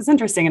like, this is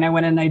interesting. And I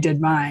went and I did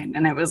mine,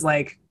 and it was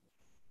like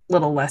a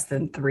little less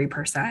than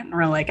 3%. And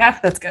we're like,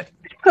 that's good.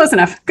 Close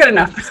enough. Good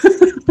enough.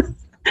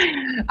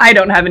 I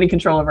don't have any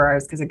control over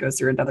ours because it goes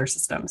through another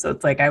system. So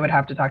it's like I would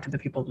have to talk to the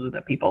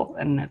people,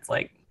 and it's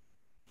like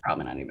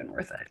probably not even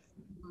worth it.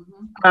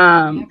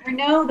 You never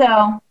know,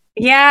 though.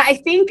 Yeah, I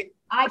think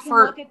I can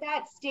look at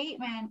that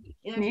statement.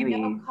 Maybe.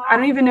 I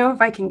don't even know if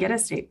I can get a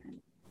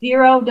statement.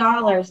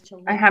 $0 to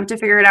look. I have to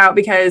figure it out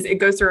because it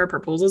goes through our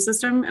proposal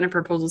system, and a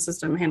proposal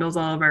system handles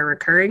all of our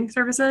recurring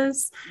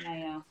services.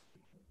 Yeah.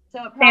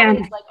 So it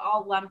probably is like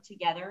all lumped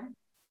together.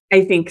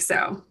 I think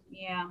so.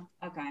 Yeah.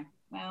 Okay.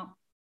 Well,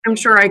 I'm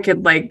sure I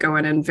could like go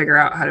in and figure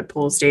out how to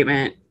pull a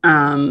statement.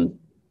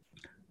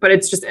 But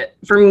it's just,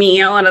 for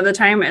me, a lot of the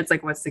time, it's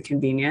like, what's the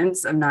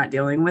convenience of not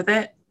dealing with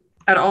it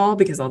at all,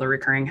 because all the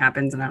recurring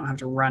happens and I don't have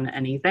to run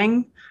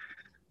anything.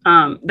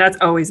 That's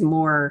always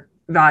more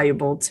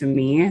valuable to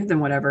me than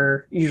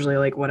whatever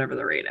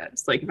the rate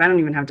is. Like if I don't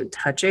even have to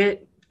touch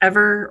it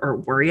ever or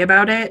worry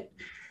about it.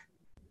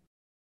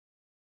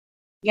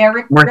 Yeah,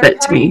 worth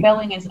it to me.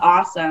 Billing is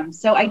awesome.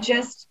 So I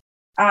just,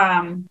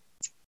 I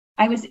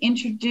was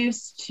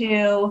introduced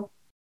to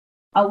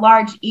a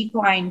large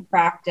equine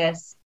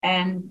practice,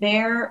 and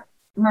their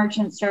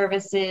merchant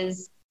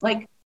services,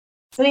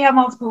 so they have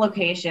multiple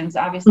locations.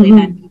 Obviously,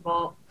 then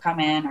people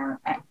come in, or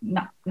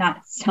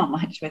not so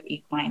much with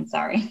equine.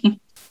 Sorry,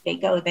 they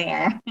go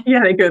there.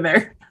 Yeah, they go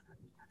there.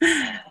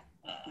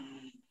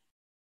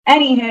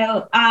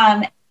 Anywho,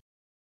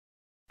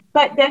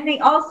 But then they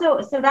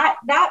also, so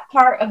that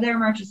part of their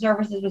merchant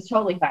services was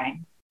totally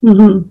fine.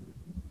 Mm-hmm.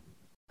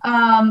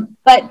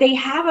 But they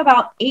have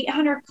about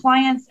 800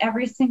 clients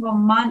every single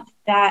month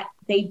that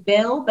they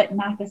bill, but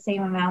not the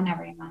same amount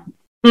every month.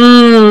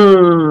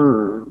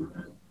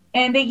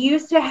 And they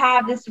used to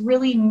have this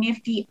really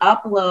nifty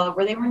upload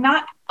where they were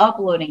not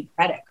uploading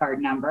credit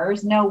card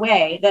numbers. No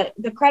way.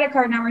 The credit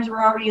card numbers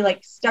were already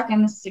like stuck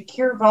in the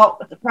secure vault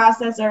with the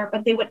processor,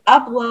 but they would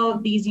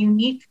upload these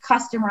unique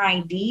customer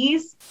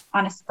IDs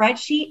on a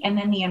spreadsheet and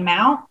then the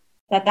amount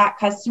that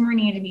customer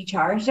needed to be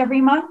charged every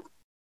month.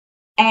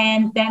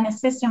 And then the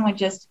system would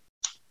just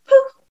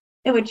poof,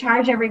 it would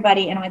charge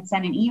everybody and it would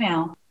send an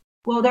email.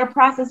 Well, their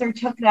processor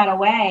took that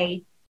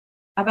away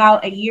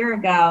about a year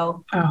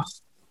ago. Oh.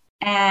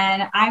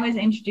 And I was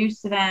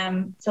introduced to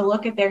them to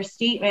look at their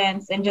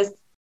statements and just,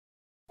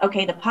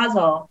 okay, the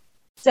puzzle.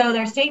 So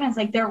their statements,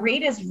 like their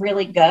rate is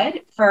really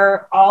good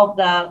for all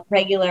the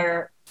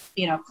regular,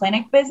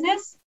 clinic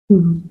business,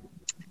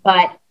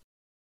 but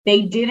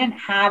they didn't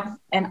have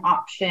an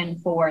option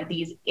for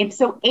these. It's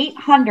so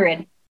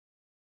 800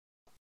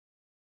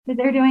 that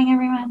they're doing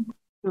every month.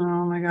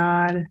 Oh my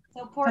God.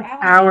 So poor Emily,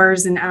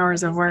 hours and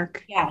hours of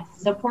work. Yes.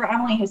 So poor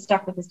Emily who's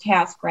stuck with this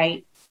task,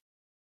 right?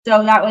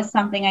 So that was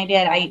something I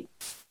did. I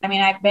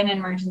mean, I've been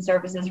in merchant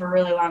services for a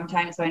really long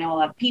time, so I know a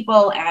lot of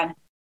people, and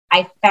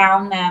I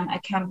found them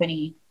a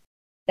company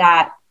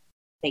that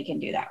they can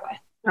do that with.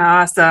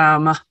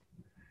 Awesome.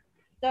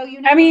 So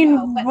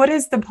what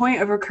is the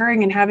point of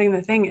recurring and having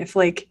the thing if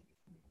like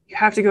you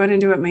have to go in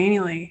and do it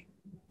manually?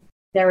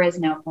 There is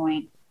no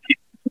point.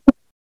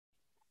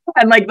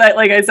 And like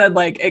I said,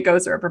 like it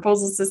goes through a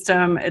proposal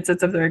system. It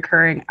sets up the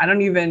recurring. I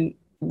don't even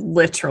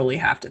literally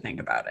have to think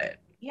about it.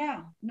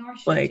 Yeah, nor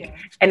should you.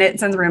 And it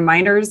sends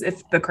reminders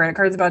if the credit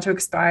card's about to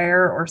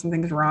expire or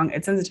something's wrong.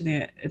 It sends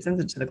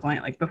it to the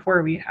client. Like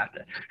before, we have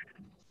to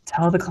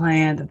tell the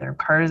client that their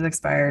card is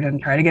expired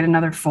and try to get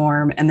another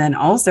form. And then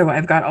also,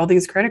 I've got all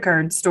these credit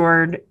cards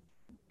stored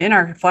in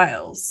our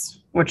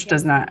files, which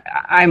does not.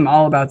 I'm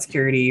all about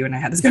security. You and I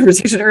had this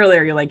conversation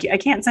earlier. You're like, I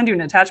can't send you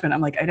an attachment. I'm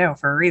like, I know,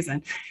 for a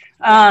reason.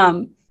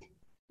 But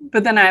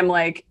then I'm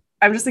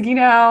just like,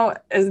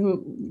 is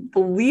the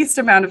least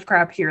amount of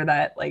crap here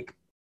that like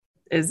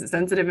is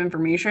sensitive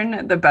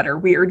information, the better.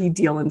 We already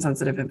deal in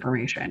sensitive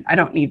information. I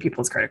don't need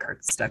people's credit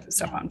card stuff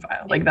on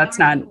file. Like that's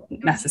not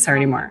necessary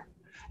anymore.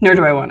 Nor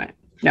do I want it.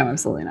 No,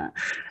 absolutely not.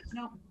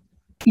 Nope.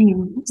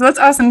 So that's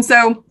awesome.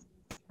 So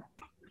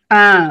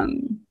I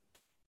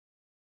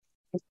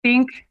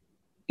think,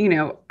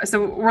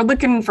 so we're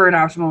looking for an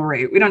optimal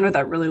rate. We don't know what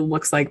that really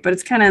looks like, but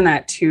it's kind of in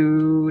that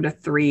 2 to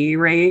 3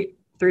 rate,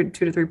 2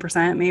 to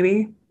 3%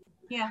 maybe.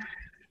 Yeah.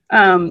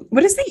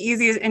 What is the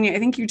easiest? And I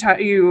think you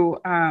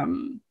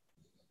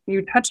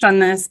touched on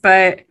this,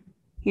 but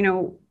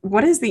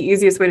what is the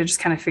easiest way to just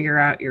kind of figure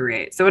out your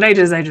rate? So what I did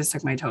is I just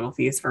took my total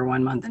fees for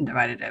 1 month and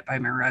divided it by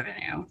my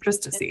revenue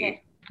just to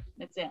see.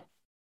 That's it.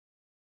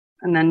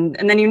 And then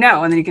and then you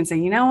can say,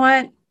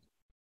 what?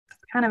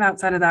 Kind of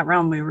outside of that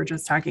realm we were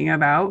just talking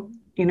about,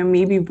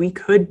 maybe we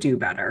could do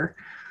better.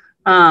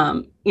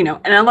 And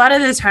a lot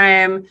of the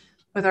time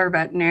with our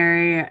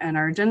veterinary and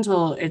our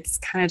dental, it's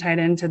kind of tied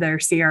into their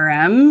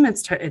CRM.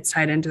 It's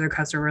tied into their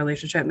customer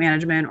relationship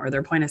management or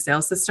their point of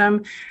sale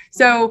system.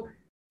 So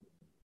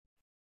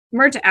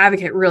Merchant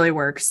Advocate really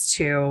works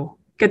to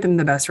get them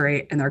the best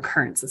rate in their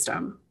current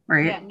system,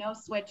 right? Yeah, no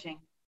switching.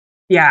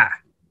 Yeah.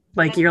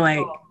 Like you're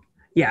like,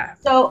 yeah.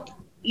 So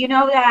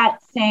that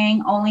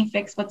saying, only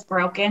fix what's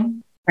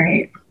broken?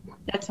 Right.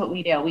 That's what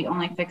we do. We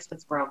only fix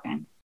what's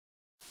broken.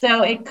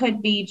 So it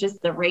could be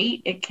just the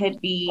rate. It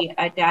could be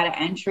a data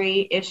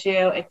entry issue.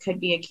 It could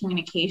be a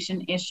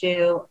communication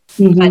issue.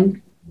 But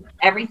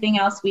everything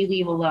else we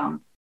leave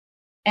alone.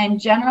 And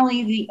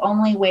generally, the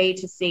only way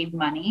to save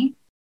money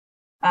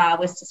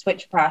was to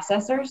switch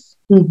processors.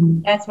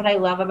 That's what I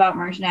love about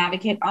Merchant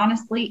Advocate.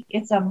 Honestly,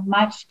 it's a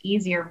much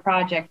easier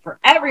project for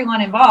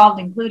everyone involved,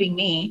 including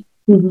me,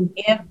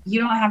 if you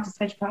don't have to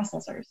switch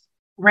processors.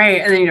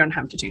 Right. And then you don't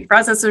have to change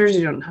processors.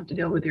 You don't have to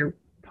deal with your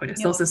point of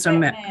sale system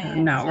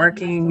not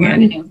working.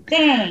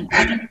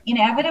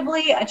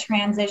 Inevitably, a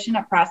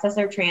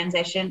processor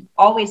transition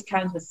always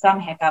comes with some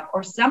hiccup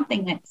or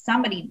something that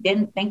somebody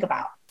didn't think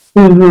about.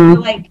 So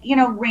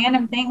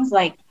random things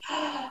like,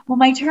 well,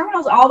 my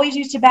terminals always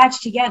used to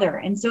batch together.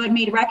 And so it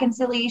made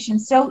reconciliation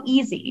so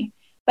easy.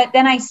 But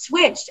then I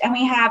switched and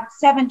we have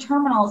 7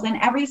 terminals and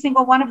every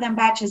single one of them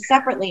batches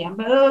separately.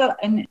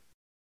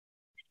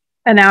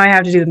 And now I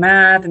have to do the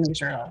math and make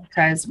sure it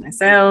ties to my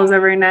sales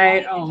every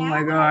night. Oh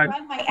my God. When I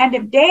run my end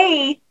of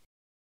day,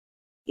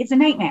 it's a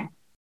nightmare.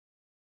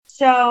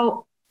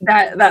 So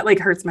that like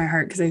hurts my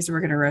heart because I used to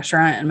work in a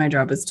restaurant and my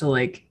job is to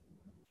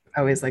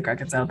always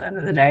reconcile at the end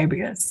of the day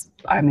because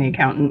I'm the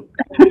accountant.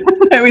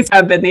 I always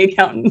have been the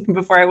accountant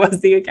before I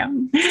was the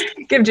accountant.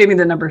 Give Jamie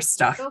the number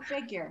stuff. Go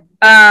figure.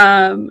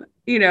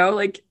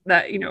 Like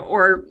that,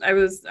 or I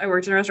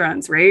worked in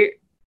restaurants, right?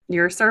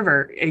 You're a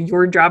server.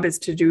 Your job is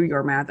to do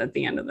your math at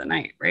the end of the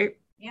night, right?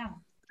 Yeah.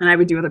 And I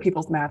would do other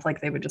people's math,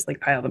 like they would just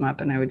pile them up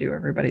and I would do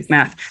everybody's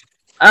math.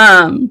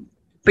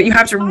 but you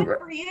have to. Fun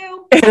for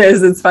you. It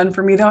is. It's fun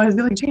for me to always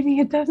be like, Jamie,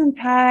 it doesn't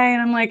tie,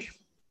 and I'm like,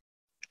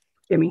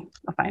 Jimmy,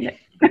 I'll find it.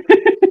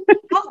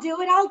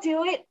 I'll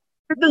do it.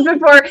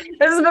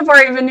 This is before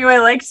I even knew I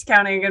liked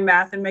counting and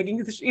math and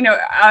making,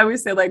 I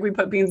always say like we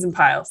put beans in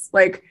piles.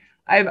 Like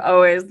I've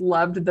always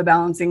loved the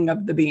balancing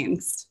of the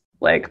beans,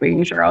 like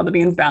making sure all the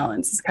beans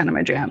balance is kind of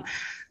my jam.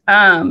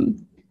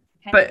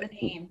 But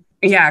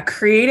yeah,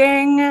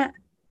 creating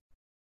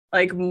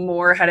like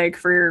more headache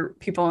for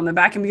people in the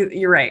back end, because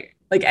you're right.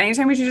 Like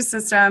anytime we change a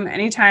system,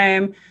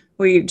 anytime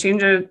we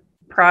change a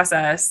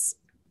process,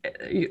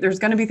 there's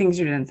going to be things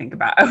you didn't think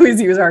about. I always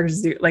use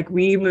ours, like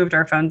we moved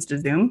our phones to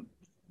Zoom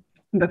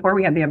before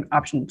we had the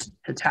option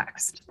to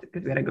text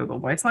because we had a Google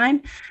Voice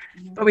line,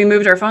 but we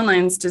moved our phone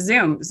lines to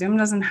Zoom. Zoom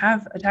doesn't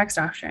have a text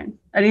option.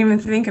 I didn't even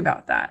think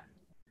about that.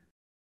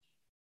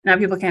 Now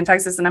people can't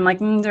text us and I'm like,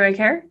 do I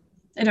care?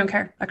 I don't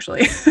care,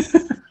 actually. I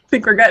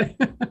think we're good.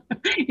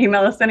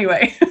 Email us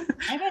anyway.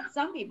 I bet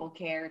some people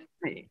cared.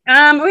 We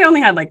only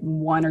had like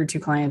 1 or 2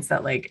 clients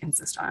that like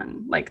insist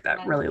on like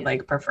that really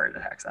like prefer to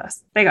text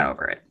us. They got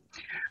over it.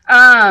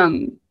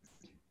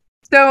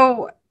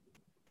 So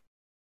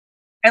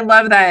I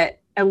love that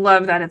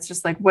it's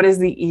just like, what is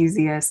the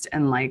easiest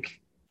and like,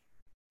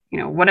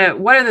 what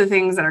are the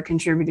things that are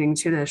contributing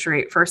to this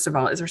rate? First of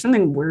all, is there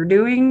something we're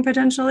doing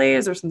potentially?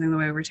 Is there something the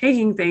way we're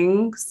taking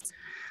things?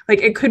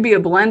 Like it could be a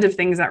blend of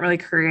things that really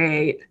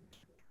create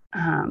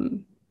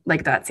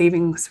like that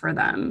savings for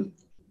them.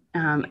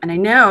 And I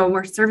know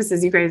Merchant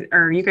Services, you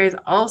guys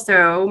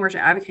also,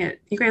 Merchant Advocate,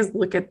 you guys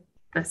look at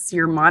this,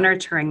 you're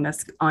monitoring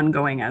this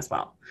ongoing as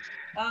well.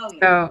 Oh, yeah,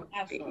 so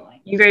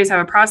absolutely. You guys have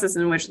a process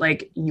in which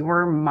like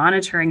you're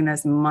monitoring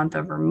this month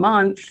over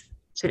month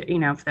to,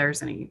 if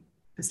there's any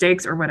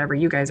mistakes or whatever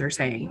you guys are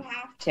saying. You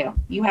have to.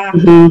 You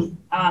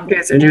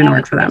guys are doing the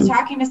work for them. I was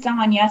talking to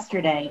someone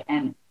yesterday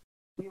and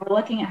we were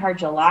looking at her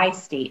July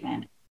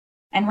statement.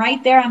 And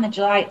right there on the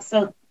July,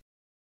 so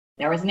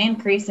there was an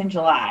increase in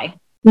July.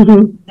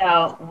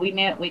 So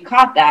we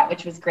caught that,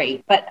 which was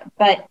great. But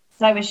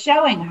so I was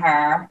showing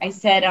her, I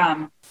said,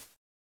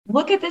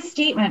 look at the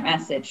statement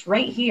message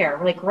right here,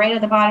 like right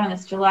at the bottom of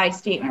this July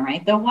statement,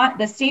 right?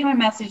 The statement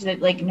message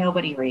that like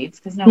nobody reads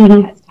because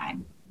nobody has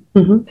time.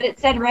 But it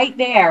said right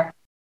there,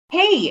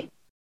 hey,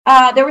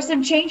 there were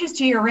some changes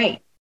to your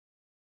rate.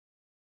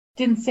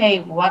 Didn't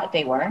say what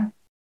they were,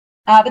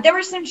 but there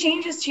were some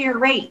changes to your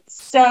rate.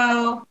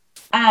 So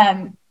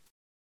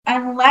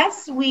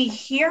unless we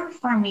hear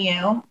from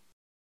you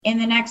in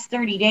the next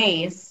 30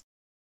 days,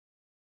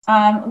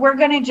 we're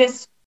going to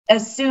just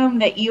assume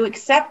that you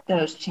accept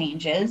those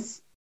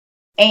changes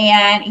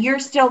and you're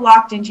still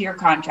locked into your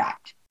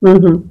contract.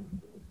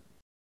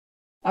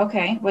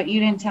 Okay, but you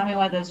didn't tell me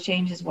what those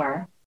changes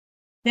were.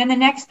 Then the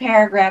next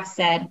paragraph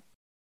said,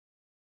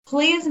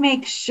 please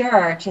make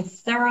sure to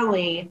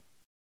thoroughly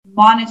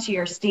monitor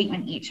your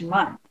statement each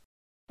month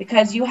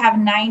because you have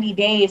 90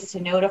 days to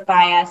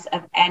notify us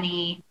of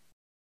any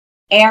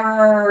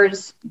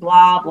errors,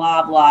 blah,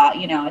 blah, blah.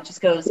 It just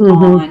goes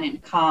on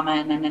and comma,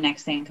 and then the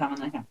next thing,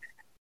 comma.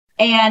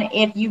 And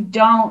if you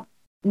don't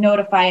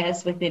notify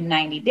us within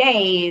 90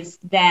 days,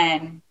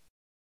 then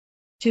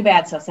too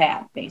bad, so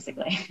sad,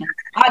 basically.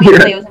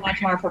 Obviously, it was a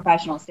much more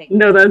professional statement.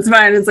 No, that's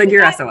fine. It's like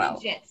your SOL.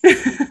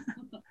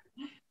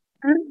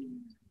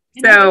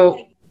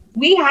 So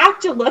we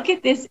have to look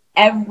at this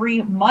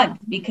every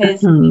month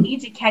because we need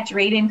to catch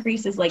rate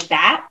increases like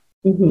that.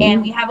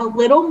 And we have a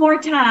little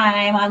more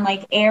time on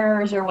like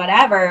errors or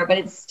whatever, but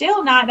it's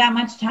still not that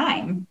much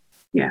time.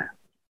 Yeah.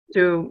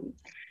 So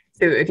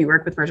if you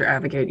work with Merchant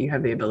Advocate, you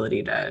have the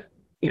ability to,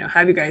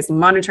 have you guys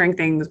monitoring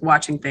things,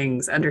 watching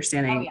things,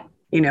 understanding,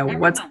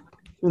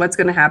 what's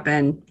going to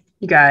happen.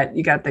 You got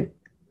the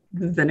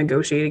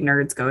negotiating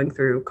nerds going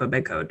through code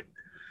by code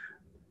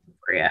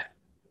for you.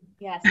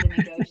 Yes, the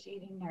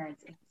negotiating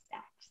nerds.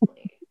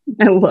 Exactly.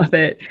 I love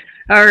it.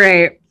 All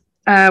right.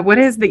 What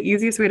is the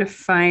easiest way to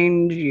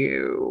find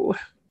you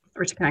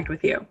or to connect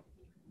with you?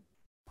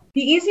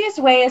 The easiest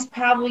way is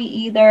probably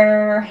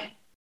either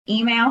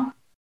email,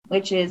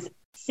 which is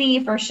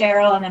C for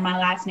Cheryl, and then my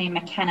last name,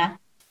 McKenna,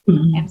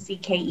 McKenna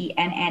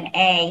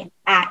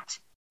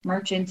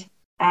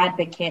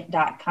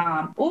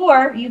 @merchantadvocate.com.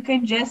 Or you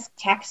can just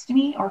text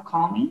me or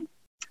call me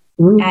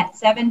at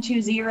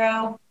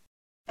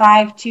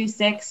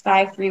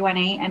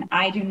 720-526-5318. And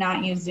I do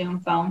not use Zoom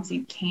phone, so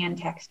you can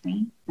text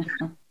me.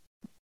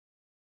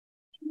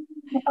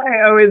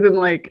 I always am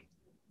like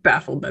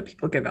baffled that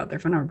people give out their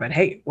phone number, but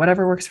hey,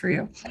 whatever works for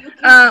you.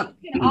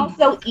 You can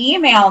also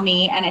email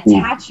me an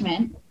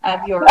attachment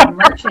of your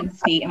merchant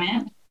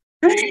statement.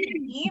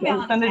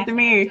 Email send it to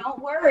me.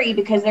 Don't worry,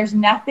 because there's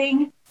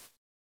nothing.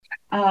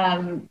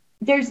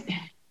 There's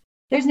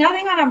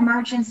nothing on a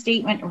merchant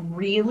statement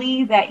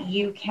really that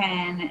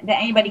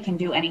anybody can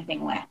do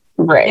anything with.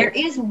 Right. There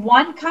is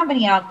one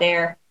company out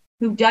there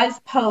who does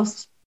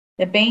post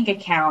the bank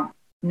account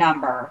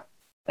number,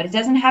 but it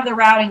doesn't have the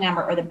routing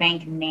number or the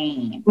bank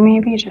name.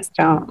 Maybe just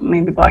don't.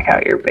 Maybe black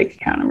out your bank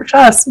account number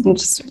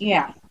just.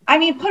 Yeah. I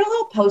mean, put a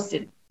little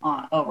post-it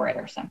on over it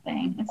or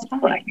something. It's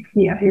fine.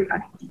 Yeah, you're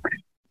fine.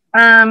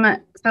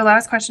 So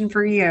last question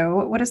for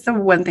you. What is the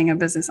one thing a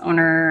business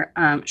owner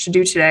should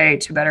do today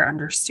to better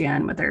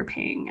understand what they're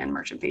paying in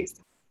merchant fees?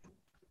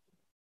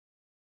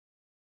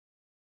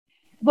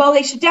 Well,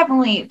 they should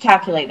definitely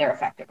calculate their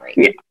effective rate.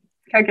 Yeah,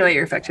 calculate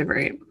your effective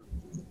rate.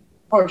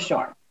 For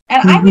sure.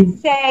 And I would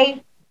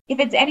say if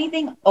it's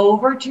anything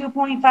over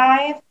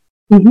 2.5,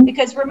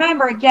 because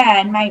remember,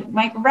 again,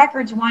 my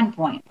record's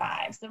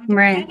 1.5. So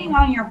depending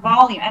on your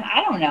volume, and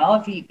I don't know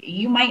if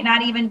you might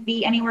not even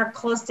be anywhere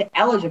close to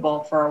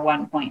eligible for a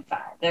 1.5.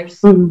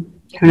 There's maybe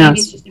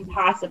it's just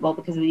impossible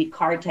because of the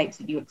card types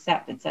that you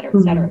accept, et cetera,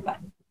 et cetera. But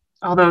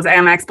all those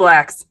Amex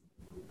Blacks.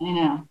 I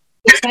know.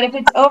 But if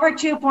it's over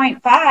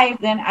 2.5,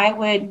 then I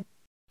would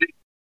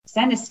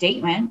send a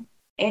statement.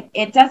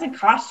 It doesn't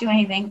cost you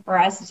anything for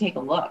us to take a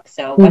look.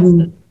 So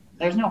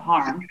there's no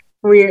harm.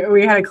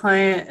 We had a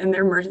client and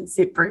their merchant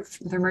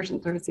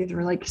services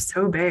were like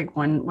so big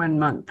one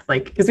month,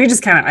 like, because we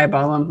just kind of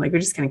eyeball them, like we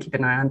just kind of keep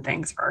an eye on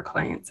things for our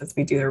clients as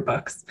we do their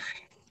books.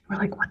 We're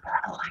like, what the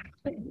hell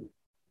happened?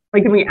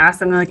 Like, and we asked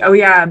them, they're like, oh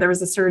yeah, there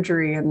was a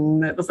surgery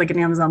and it was like an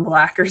Amazon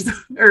Black or an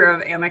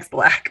Amex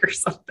Black or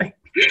something.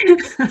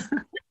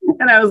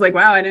 And I was like,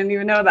 wow, I didn't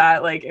even know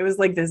that. Like, it was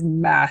like this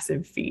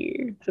massive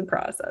fee to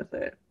process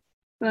it.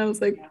 And I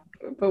was like,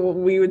 but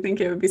we would think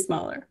it would be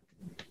smaller.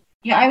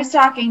 Yeah, I was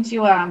talking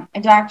to a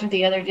doctor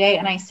the other day,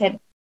 and I said,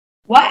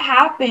 what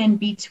happened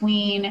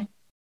between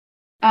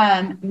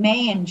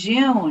May and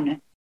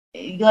June?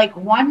 Like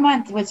 1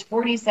 month was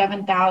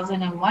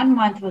 47,000 and 1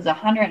 month was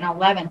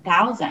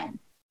 111,000.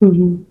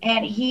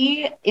 And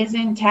he is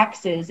in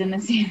Texas, in the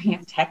city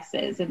of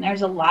Texas, and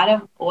there's a lot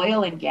of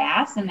oil and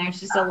gas, and there's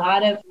just a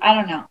lot of, I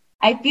don't know.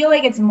 I feel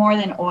like it's more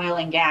than oil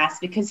and gas,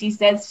 because he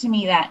says to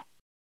me that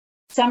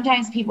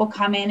sometimes people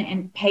come in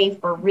and pay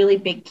for really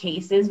big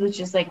cases with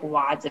just like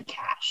wads of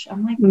cash.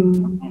 I'm like,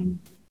 okay.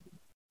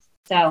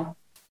 So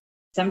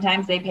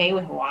sometimes they pay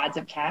with wads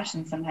of cash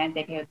and sometimes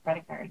they pay with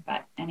credit card.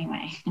 But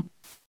anyway,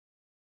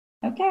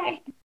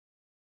 okay.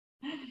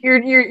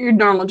 Your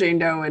normal Jane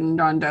Doe and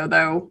Don Doe,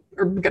 though,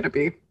 are going to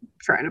be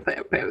trying to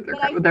pay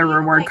with their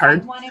reward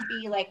card. I want to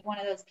be like one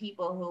of those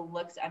people who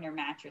looks under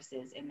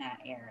mattresses in that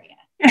area.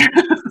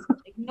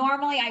 Like,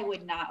 normally, I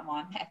would not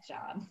want that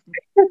job.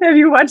 Have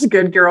you watched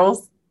Good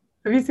Girls?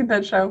 Have you seen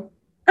that show?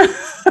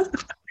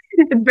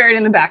 It's buried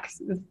in the back.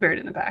 It's buried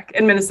in the back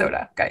in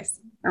Minnesota, guys,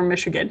 or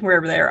Michigan,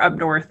 wherever they are up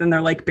north, and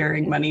they're like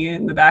burying money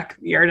in the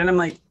backyard. And I'm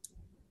like,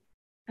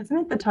 isn't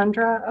it the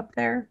tundra up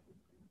there?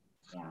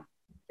 Yeah.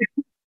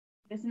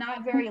 It's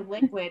not very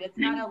liquid. It's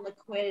not a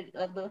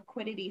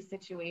liquidity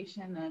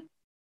situation.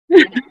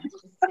 Just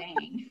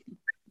saying.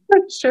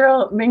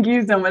 Cheryl, thank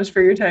you so much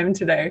for your time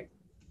today.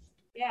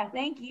 Yeah,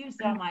 thank you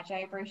so much.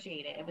 I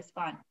appreciate it. It was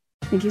fun.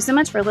 Thank you so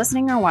much for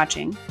listening or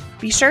watching.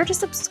 Be sure to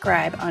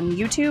subscribe on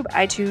YouTube,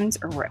 iTunes,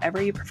 or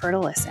wherever you prefer to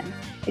listen.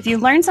 If you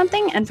learned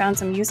something and found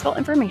some useful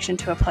information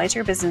to apply to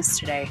your business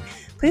today,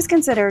 please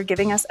consider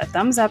giving us a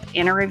thumbs up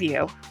and a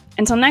review.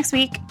 Until next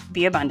week,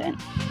 be abundant.